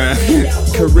 Bruh.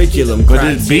 Curriculum, But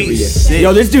this beat is sick.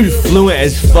 Yo, this dude fluent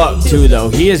as fuck too, though.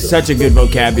 He has such a good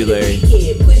vocabulary.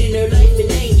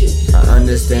 I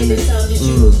understand it.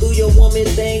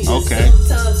 Okay.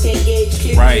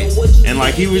 Right. And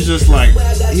like he was just like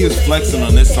he was flexing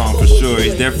on this song for sure.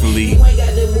 He's definitely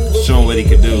showing what he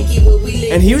could do.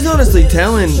 And he was honestly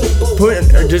putting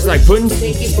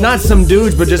not some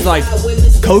dudes, but just like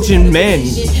coaching men,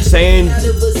 saying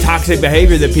toxic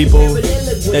behavior that people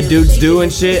that dude's doing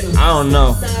shit, I don't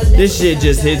know. This shit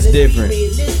just hits different.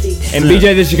 And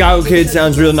BJ the Chicago Kid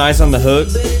sounds real nice on the hook.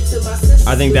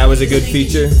 I think that was a good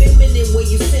feature.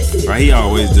 Right, he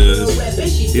always does.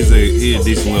 He's a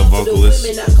decent little vocalist.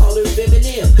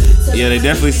 Yeah, they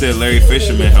definitely said Larry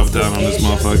Fisherman helped out on this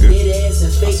motherfucker. I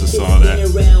just saw that.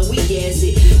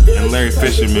 And Larry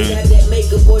Fisherman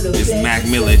is Mac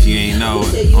Miller, if you ain't know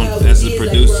it. That's the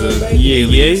producer. Yeah.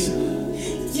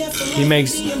 He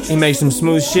makes some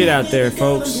smooth shit out there,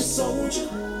 folks.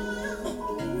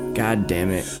 God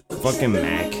damn it. Fucking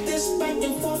Mac.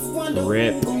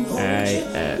 Rip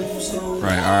AF.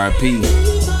 Right, R.I.P.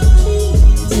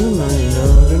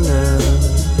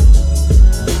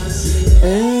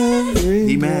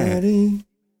 He mad. He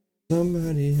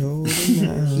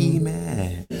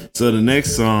mad. So the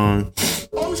next song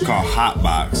is called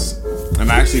Hotbox.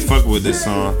 And I actually fuck with this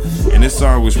song. And this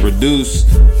song was produced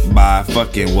by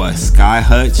Sky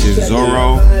Hutch and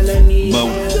Zorro. But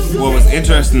what was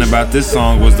interesting about this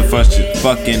song was the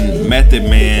fucking Method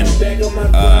Man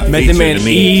Method Man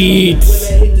eats.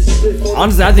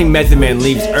 Honestly, I think Method Man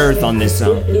leaves Earth on this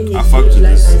song. I fucked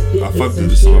with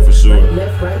this song for sure.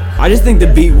 I just think the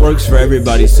beat works for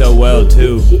everybody so well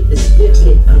too.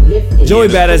 Joey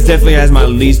Badass definitely has my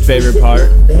least favorite part.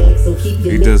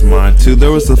 He does mine too.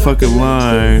 There was a fucking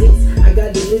line.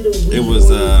 It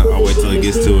was I'll wait till it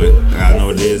gets to it. I know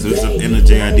what it is. It was in the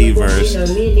JID verse.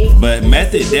 But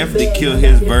Method definitely killed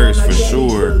his verse for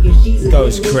sure.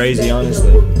 Goes crazy,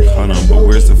 honestly. Hold on, but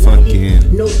where's the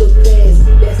fucking...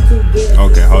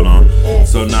 Okay, hold on.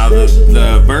 So now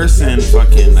the verse in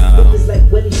fucking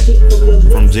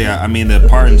from the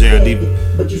part in JID,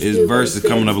 his verse is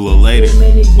coming up a little later.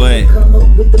 But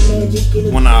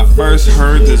when I first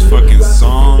heard this fucking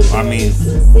song, when I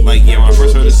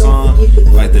first heard the song,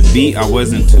 like the beat I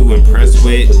wasn't too impressed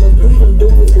with.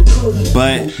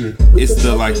 But it's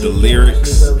the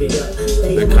lyrics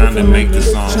that kind of make the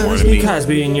song more to me.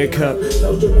 Cosby in your cup.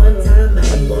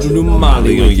 Do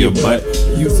Molly on your butt.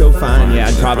 You so fine, yeah.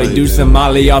 I'd probably do some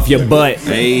Molly off your butt.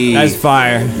 Hey, that's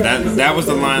fire. That was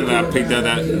the line that I picked up.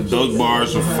 Those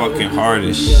bars were fucking hard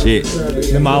as shit.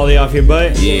 The Molly off your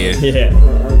butt. Yeah.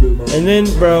 And then,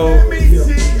 bro.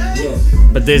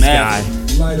 But this guy.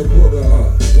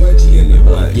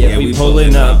 Yeah, we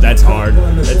pulling up. That's hard.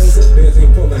 That's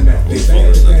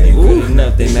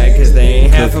nothing, man, cause they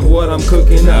ain't half of what I'm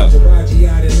cooking up.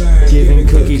 Giving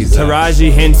cookies.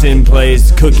 Taraji Henson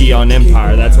plays Cookie on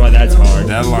Empire. That's why that's hard.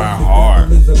 That line hard.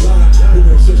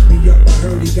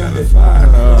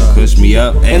 Push me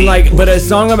up. And but a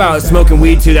song about smoking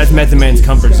weed too, that's Method Man's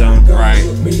comfort zone. Right.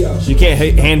 You can't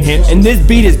hand him. And this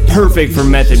beat is perfect for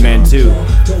Method Man too,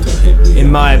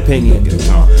 in my opinion.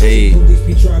 Hey,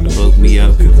 book me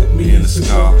up, me in the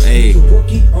scar. Hey.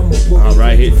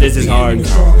 Alright, this is hard.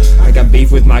 I got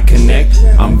beef with my connect.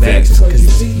 I'm vexed,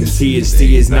 cause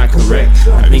THC is not correct.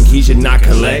 I think he should not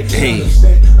collect. Hey,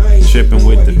 tripping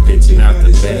with the bitch, not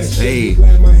the best. Hey.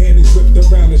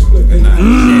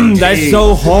 That's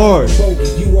so hard.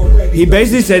 He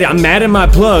basically said, I'm mad at my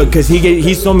plug because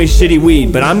he sold me shitty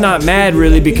weed, but I'm not mad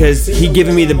really because he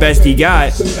giving me the best he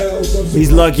got. He's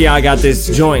lucky I got this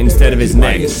joint instead of his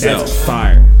neck. That's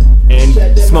fire.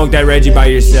 And smoke that Reggie by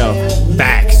yourself.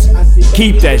 Facts.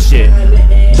 Keep that shit.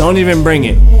 Don't even bring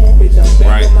it.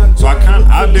 Right. So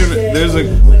I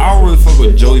don't really fuck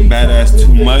with Joey Badass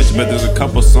too much, but there's a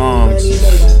couple songs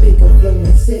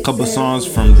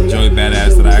from Joey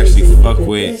Badass that I actually fuck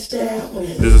with.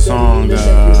 There's a song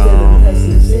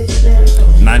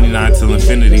 99 Till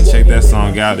Infinity. Check that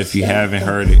song out if you haven't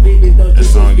heard it. That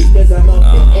song is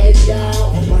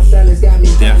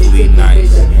definitely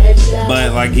nice.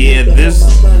 But this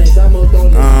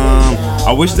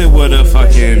I wish they would have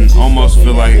fucking almost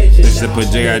feel like they should put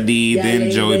JID, then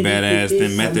Joey Badass,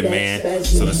 then Method Man,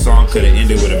 so the song could have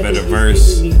ended with a better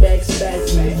verse.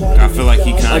 I feel like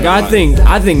he kind of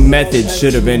I think Method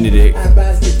should have ended it.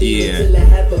 Yeah,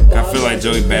 I feel like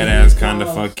Joey Badass kind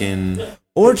of fucking.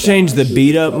 Or change the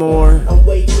beat up more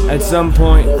at some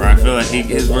point. Right, I feel like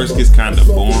his verse gets kind of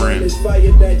boring.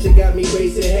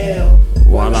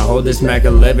 While I hold this Mac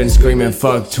 11 screaming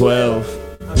fuck 12.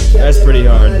 That's pretty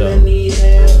hard though. And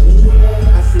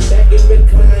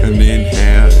then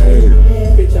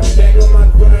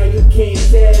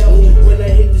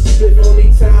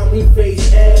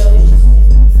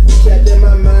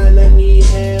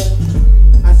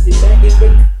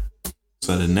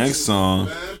so the next song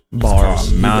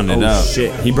bars Mount It Up.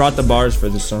 Shit, he brought the bars for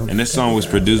this song. And this song was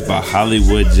produced by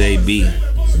Hollywood JB.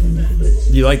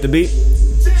 You like the beat?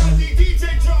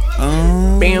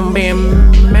 Bam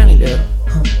bam, Mount It Up.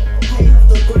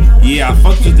 Yeah, I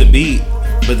fucked with the beat,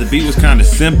 but but the beat was kind of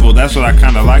simple. That's what I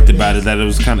kind of liked about it. That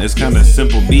it's kind of a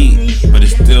simple beat, but it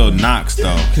still knocks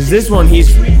though. Cause this one,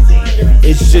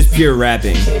 it's just pure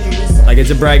rapping. Like it's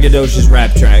a braggadocious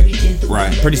rap track.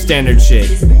 Right. Pretty standard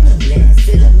shit.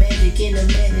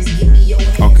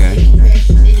 Okay.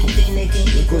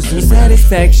 For some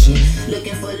satisfaction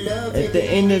at the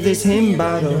end of this hymn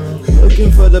bottle.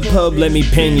 Looking for the pub, let me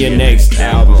pen your next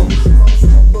album.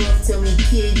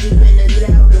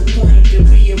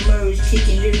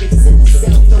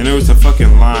 And there was a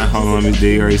fucking line. Hold on, let me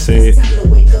dig. Already say it.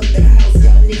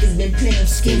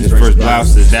 His first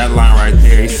blouses. That line right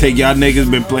there. He said, y'all niggas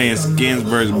been playing skins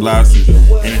versus blouses.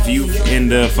 And if you in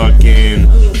the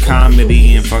fucking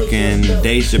comedy and fucking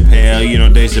Dave Chappelle, you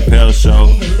know Dave Chappelle show,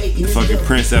 the fucking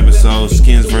Prince episode,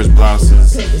 skins versus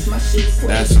blouses.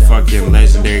 That's a fucking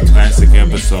legendary classic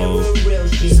episode.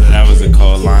 So that was a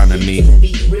cold line to me.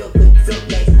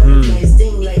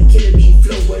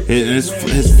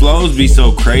 His flows be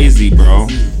so crazy, bro.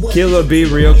 Killer bee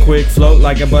real quick, float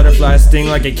like a butterfly, sting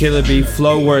like a killer bee,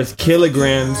 flow worth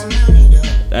kilograms.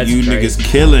 That's You crazy. niggas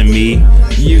killing me.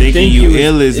 You Thinking think you you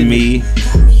ill as me.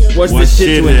 What's the What shit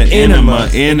shit to an enema?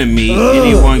 enemy?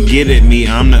 Anyone get at me?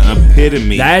 I'm the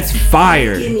epitome. That's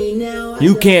fire.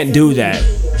 You can't do that.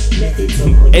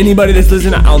 Anybody that's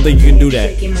listening, I don't think you can do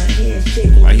that.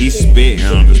 Like he's spitting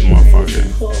on this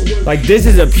motherfucker. Like this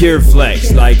is a pure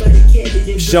flex, like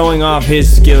showing off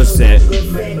his skill set.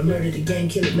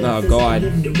 Oh god.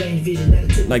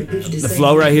 Like the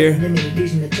flow right here.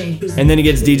 And then he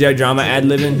gets DJ Drama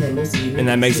ad-libbing, and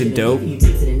that makes it dope.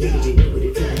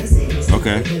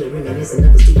 Okay.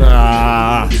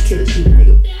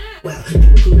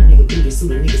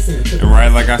 And right,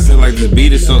 like I said, like this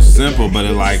beat is so simple, but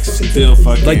it like still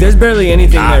fucking Like there's barely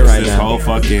anything there knocks right this now. whole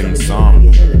fucking song.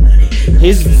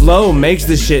 His flow makes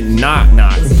the shit knock.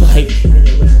 Like,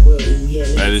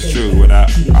 That is true.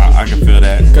 I can feel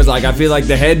that. cause like I feel like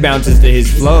the head bounces to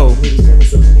his flow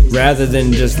rather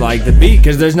than just like the beat,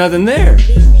 cause there's nothing there.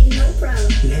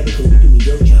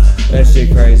 That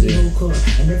shit crazy.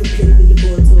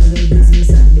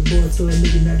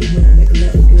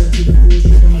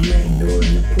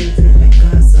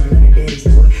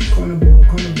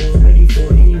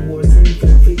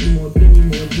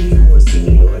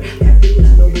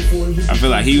 I feel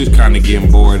like he was kind of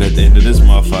getting bored at the end of this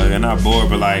motherfucker. Not bored,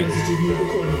 but like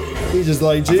He's just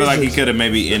like, I feel like he could have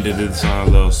maybe ended the song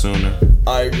a little sooner.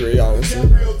 I agree, honestly.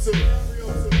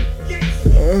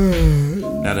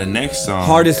 Now the next song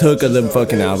Hardest hook of the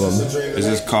fucking album. is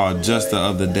just called Just the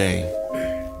Other Day.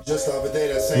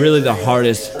 Really the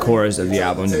hardest chorus of the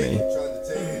album to me.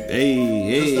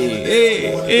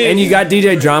 Hey. And you got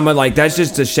DJ Drama, like that's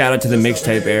just a shout out to the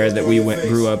mixtape era that we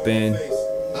grew up in.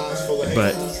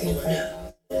 But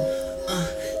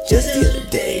just the other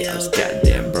day I was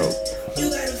goddamn broke.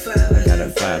 I got a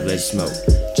 5, let's smoke.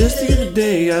 Just the other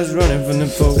day I was running from the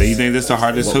folks. So you think this the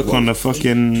hardest hook on the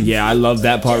fucking? Yeah, I love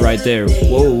that part right there.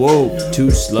 Whoa,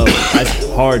 too slow. That's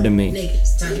hard to me.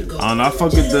 I don't know. I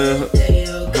fuck with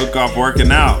the hook off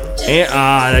working out, And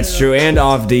that's true. And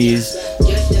off these.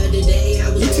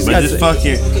 but this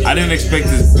fucking I didn't expect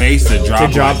this bass to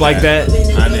drop like that. I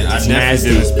definitely nasty.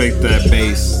 didn't expect that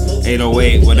bass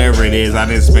 808 whatever it is. I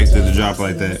didn't expect it to drop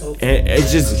like that. And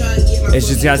it's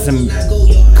just got some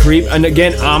creep, and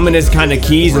again ominous kind of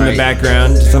keys in the Right.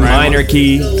 background, some Right. minor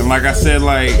key. And like I said,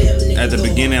 like at the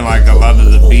beginning, like a lot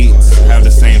of the beats have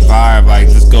the same vibe. Like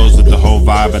this goes with the whole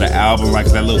vibe of the album, like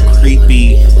that little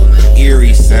creepy,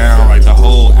 eerie sound. Like the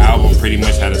whole album pretty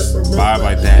much had a vibe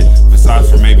like that. Besides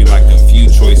for maybe like a few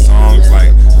choice songs,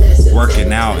 like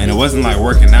Working Out, and it wasn't like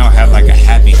Working Out had like a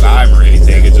happy vibe or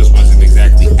anything. It just wasn't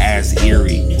exactly as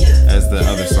eerie as the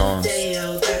other songs.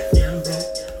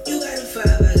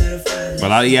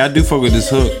 But I do fuck with this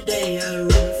hook.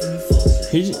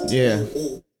 Yeah.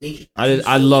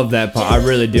 I love that part. I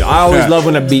really do. I always love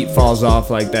when a beat falls off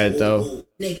like that, though.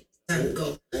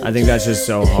 I think that's just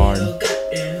so hard.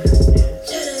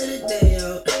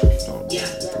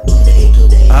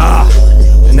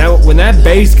 And that when that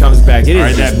bass comes back, it is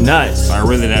Right, just that- nuts. Like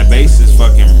really, that bass is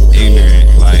fucking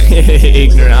ignorant. Like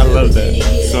Ignorant. I love that.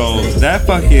 so, that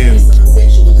fucking.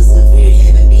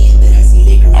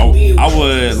 I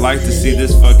would like to see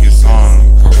this fucking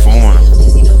song perform.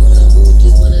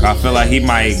 I feel like he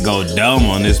might go dumb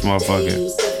on this motherfucker.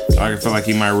 I feel like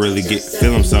he might really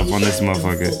feel himself on this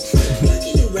motherfucker.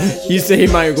 You say he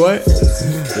might what?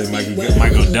 He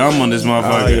might go dumb on this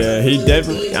motherfucker. Oh yeah, he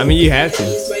definitely. I mean, you have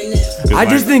to. I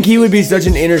just think he would be such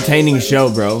an entertaining show,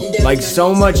 bro. Like,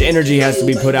 so much energy has to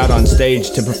be put out on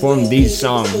stage to perform these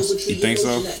songs. You think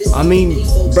so? I mean,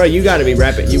 bro, you gotta be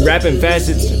rapping. You rapping fast,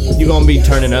 you gonna be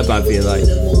turning up, I feel like.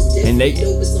 And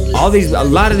a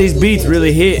lot of these beats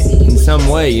really hit in some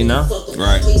way, you know?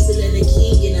 Right.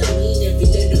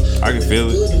 I can feel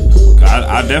it.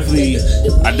 I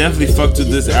definitely fucked with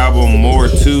this album more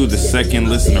too the second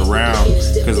listen around,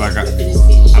 cause like I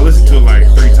listened to it like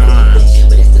 3 times,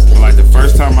 but like the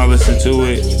first time I listened to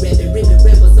it,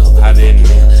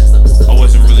 I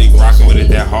wasn't really rocking with it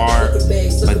that hard,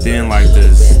 but then like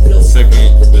the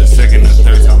second and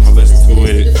third time I listened to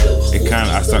it,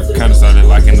 I started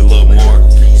liking it a little more.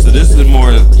 So this is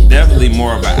definitely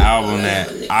more of an album that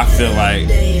I feel like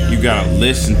you gotta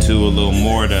listen to a little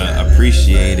more to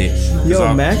appreciate it.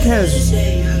 Yo, Mac has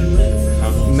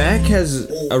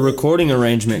a recording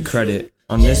arrangement credit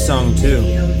on this song too.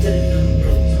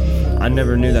 I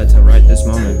never knew that till right this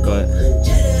moment, but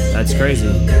that's crazy.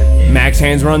 Mac's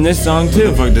hands were on this song too.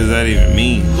 What the fuck does that even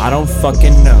mean? I don't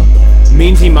fucking know.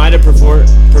 Means he might have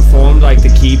performed like the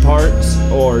key parts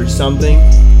or something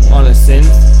on a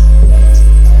synth.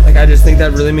 Like, I just think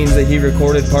that really means that he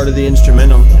recorded part of the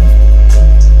instrumental.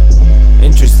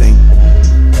 Interesting.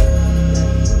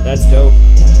 That's dope.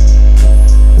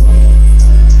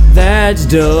 That's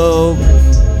dope.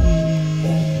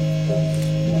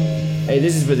 Hey,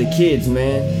 this is for the kids,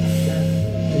 man.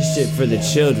 This shit for the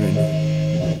children.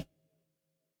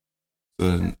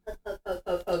 The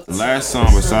last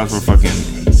song besides for fucking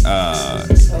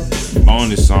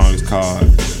bonus song is called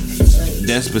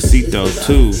Despacito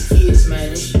 2,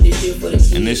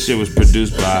 and this shit was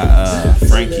produced by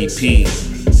Frankie P.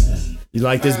 You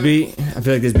like this beat? I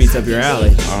feel like this beat's up your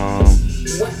alley.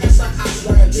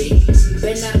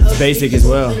 It's basic as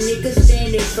well.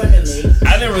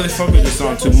 I didn't really fuck with this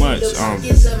song too much. I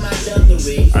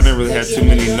didn't really have too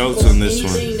many notes on this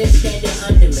one.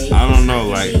 I don't know,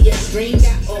 like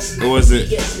it wasn't.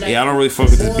 Yeah, I don't really fuck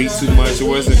with this beat too much. It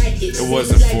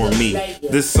wasn't for me.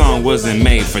 This song wasn't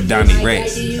made for Donnie Ray.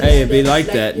 Hey, it be like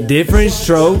that. Different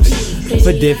strokes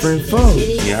for different folks.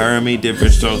 You heard me?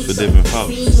 Different strokes for different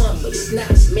folks.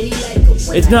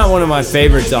 It's not one of my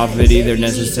favorites off it either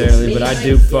necessarily, but I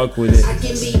do fuck with it.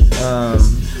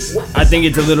 I think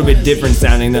it's a little bit different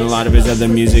sounding than a lot of his other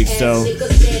music, so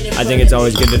I think it's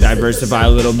always good to diversify a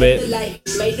little bit.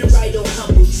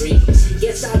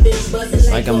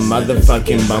 Like a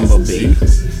motherfucking bumblebee.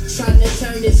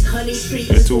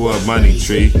 Into a money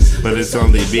tree, but it's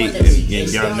only beat, and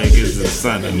y'all niggas the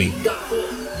son of me.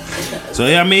 So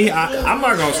yeah, I mean, I'm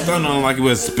not gonna stun on him like he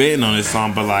was spitting on this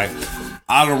song, but like,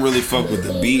 I don't really fuck with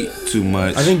the beat too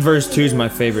much. I think verse 2 is my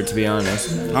favorite, to be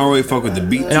honest. I don't really fuck with the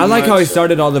beat too much. And I like how he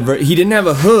started all the he didn't have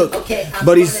a hook,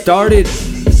 but he started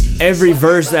every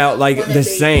verse out like the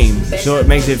same, so it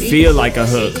makes it feel like a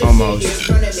hook almost.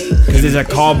 Because there's a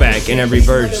callback in every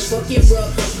verse.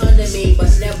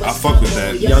 I fuck with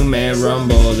that. Young Man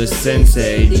Rumble, the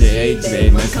Sensei, J.H.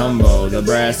 Macumbo, the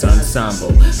Brass Ensemble.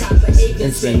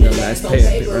 And spend the last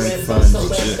pay to earn funds. Oh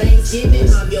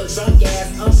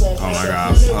my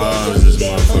god, pause this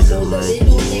motherfucker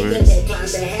real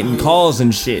quick. Getting calls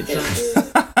and shit.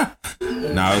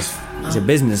 Nah, He's a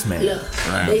businessman.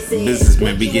 Right.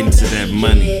 Businessman be getting to that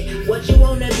money.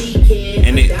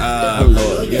 And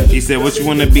he said, "What you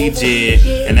wanna be, Jed?"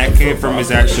 And that came from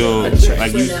his actual,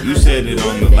 like you said it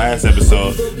on the last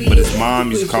episode, but his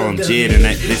mom used to call him Jed, and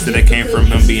they said that came from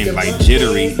him being like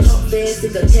jittery.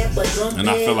 And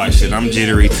I feel like shit, I'm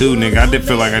jittery too, nigga. I did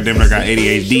feel like I damn near got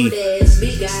ADHD.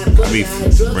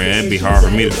 It'd be hard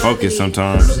for me to focus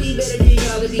sometimes.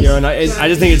 Yo, and I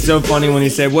just think it's so funny when he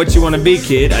said, "What you want to be,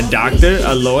 kid? A doctor,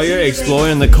 a lawyer,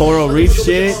 exploring the coral reef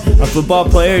shit, a football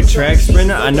player, track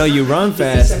sprinter? I know you run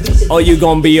fast. Oh, you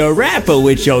gonna be a rapper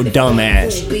with your dumb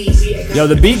ass." Yo,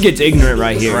 the beat gets ignorant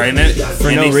right here. Right,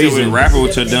 for no reason. Rapper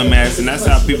with your dumb ass, and that's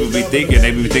how people be thinking.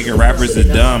 They be thinking rappers is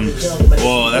dumb.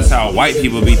 Well, that's how white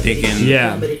people be thinking.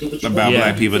 About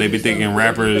black people. They be thinking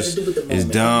rappers is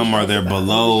dumb or they're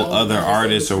below other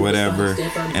artists or whatever,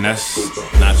 and that's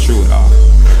not true at all.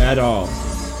 At all.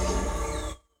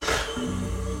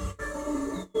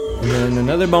 And then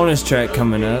another bonus track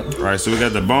coming up. Alright, so we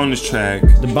got the bonus track.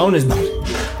 The bonus.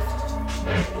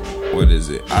 What is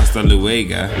it? Hasta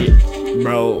luego.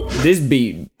 Bro, this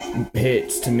beat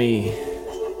hits to me.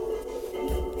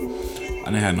 I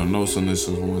didn't have no notes on this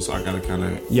one, so I gotta kind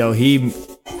of. Yo, he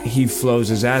flows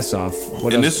his ass off.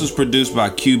 What and else? this was produced by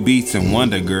Q Beats and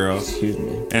Wonder Girl. Excuse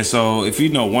me. And so, if you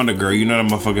know Wonder Girl, you know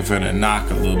that motherfucker finna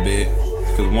knock a little bit,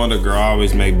 cause Wonder Girl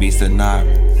always make beats that knock.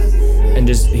 And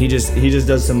he just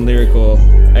does some lyrical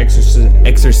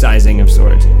exercising of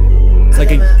sorts.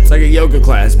 It's like a yoga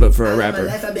class, but for a rapper.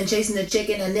 Life, I've been chasing the chick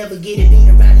and I never get it. Being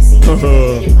around the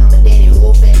scene, mama, daddy,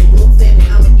 whole family,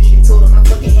 I'ma get it, told him I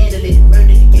fucking handle it.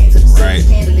 Murder the game, took the Right.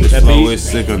 handle it. The flow is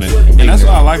sick on it. And that's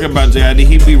what I like about JID.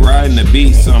 He be riding the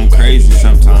beat something crazy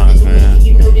sometimes, man.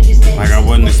 Like I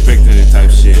wasn't expecting that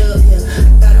type shit.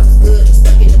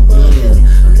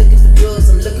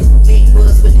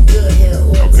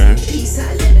 Okay.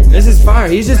 This is fire.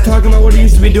 He's just talking about what he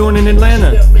used to be doing in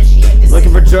Atlanta.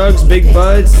 Looking for drugs, big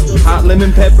buds, hot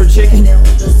lemon pepper chicken. Man,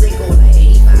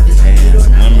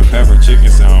 some lemon pepper chicken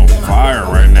sound fire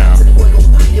right now.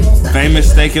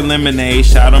 Famous Steak and Lemonade,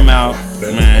 shout him out,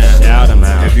 man. Shout him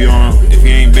out. If you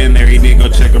ain't been there, you need to go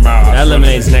check him out. That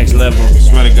lemonade's next level. I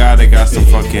swear to God, they got some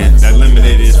fucking. That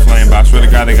lemonade is flame, but I swear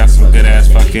to God, they got some good ass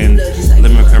fucking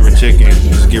lemon pepper chicken.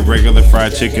 Just get regular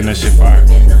fried chicken, that shit fire.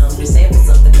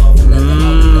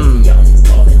 Man,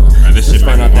 this shit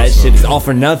Find out that shit is all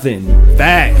for nothing.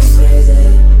 Facts.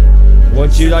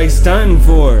 What you like stunting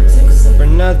for? For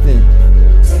nothing.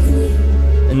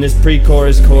 And this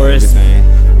pre-chorus, chorus.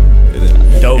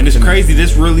 Dope. And it's crazy.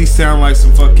 This really sound like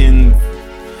some fucking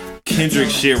Kendrick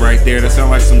shit right there. That sound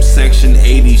like some Section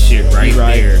 80 shit right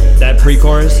there. That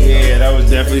pre-chorus? Yeah, that was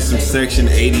definitely some Section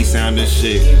 80 sounding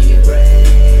shit.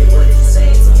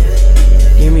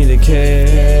 Give me the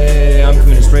K. I'm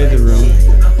gonna spray the room.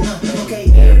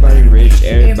 Everybody rich,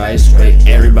 everybody straight,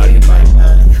 everybody fine.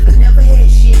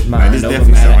 Mine this over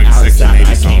definitely sound like a Section outside, 80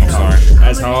 I song. can't I'm call sorry. it.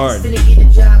 That's hard.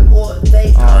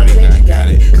 Already got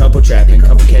it. Couple trapping,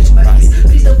 couple catching body.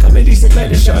 Come in decent,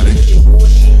 let it shot it.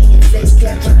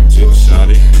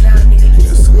 Shawty.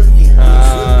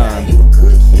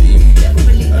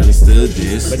 Understood But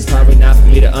this. it's probably not for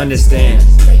me to understand.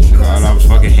 God, I was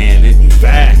fucking handed.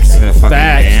 Facts. Yeah, fucking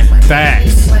Dan.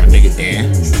 Facts. My nigga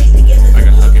Dan. Like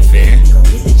a hugging fan.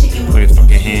 Put his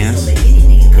fucking hands.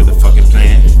 With a fucking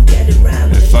plan.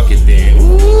 And fuck it, Dan.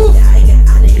 Woo!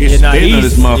 He's spitting on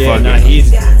this motherfucker.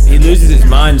 He loses his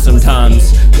mind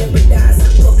sometimes.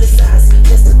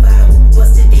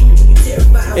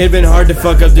 It'd been hard to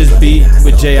fuck up this beat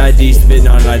with JID spitting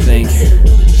on it, I think.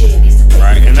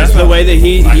 Right, and that's The what- way that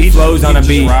he flows on a He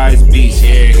beat. just rides beats,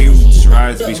 yeah. He just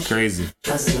rides beats crazy.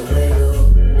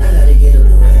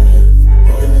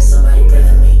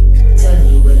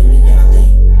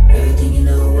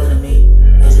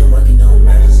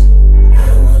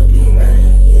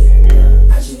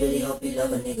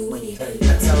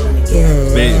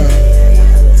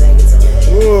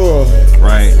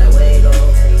 Right,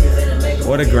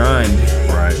 What a grind.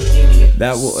 right,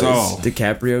 That was So-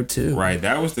 DiCaprio too. right.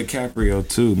 That was DiCaprio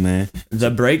too, man. The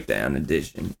breakdown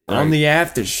edition on Right. the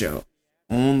after show.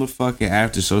 On the fucking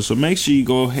after show. So make sure you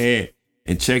go ahead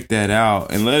and check that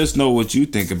out and let us know what you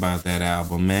think about that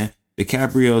album, man.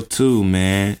 DiCaprio 2,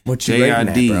 man. What you rating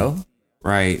that, bro?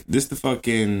 Right. This the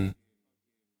fucking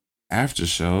after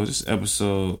show. This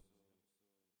episode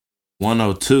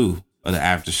 102 of the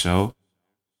after show.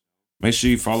 Make sure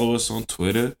you follow us on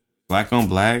Twitter. Black on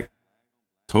Black.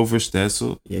 Topher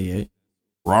Stetzel. Yeah.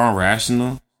 Raw and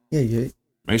Rational. Yeah.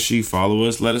 Make sure you follow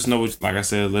us. Let us know what, like I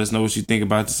said, let us know what you think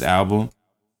about this album.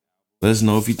 Let us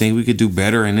know if you think we could do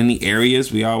better in any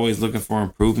areas. We always looking for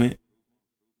improvement.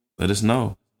 Let us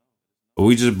know. But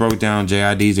we just broke down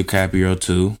JID's DiCaprio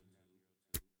 2.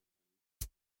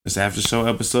 This after show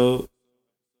episode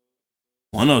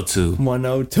 102.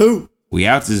 102. We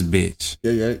out this bitch.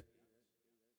 Yeah.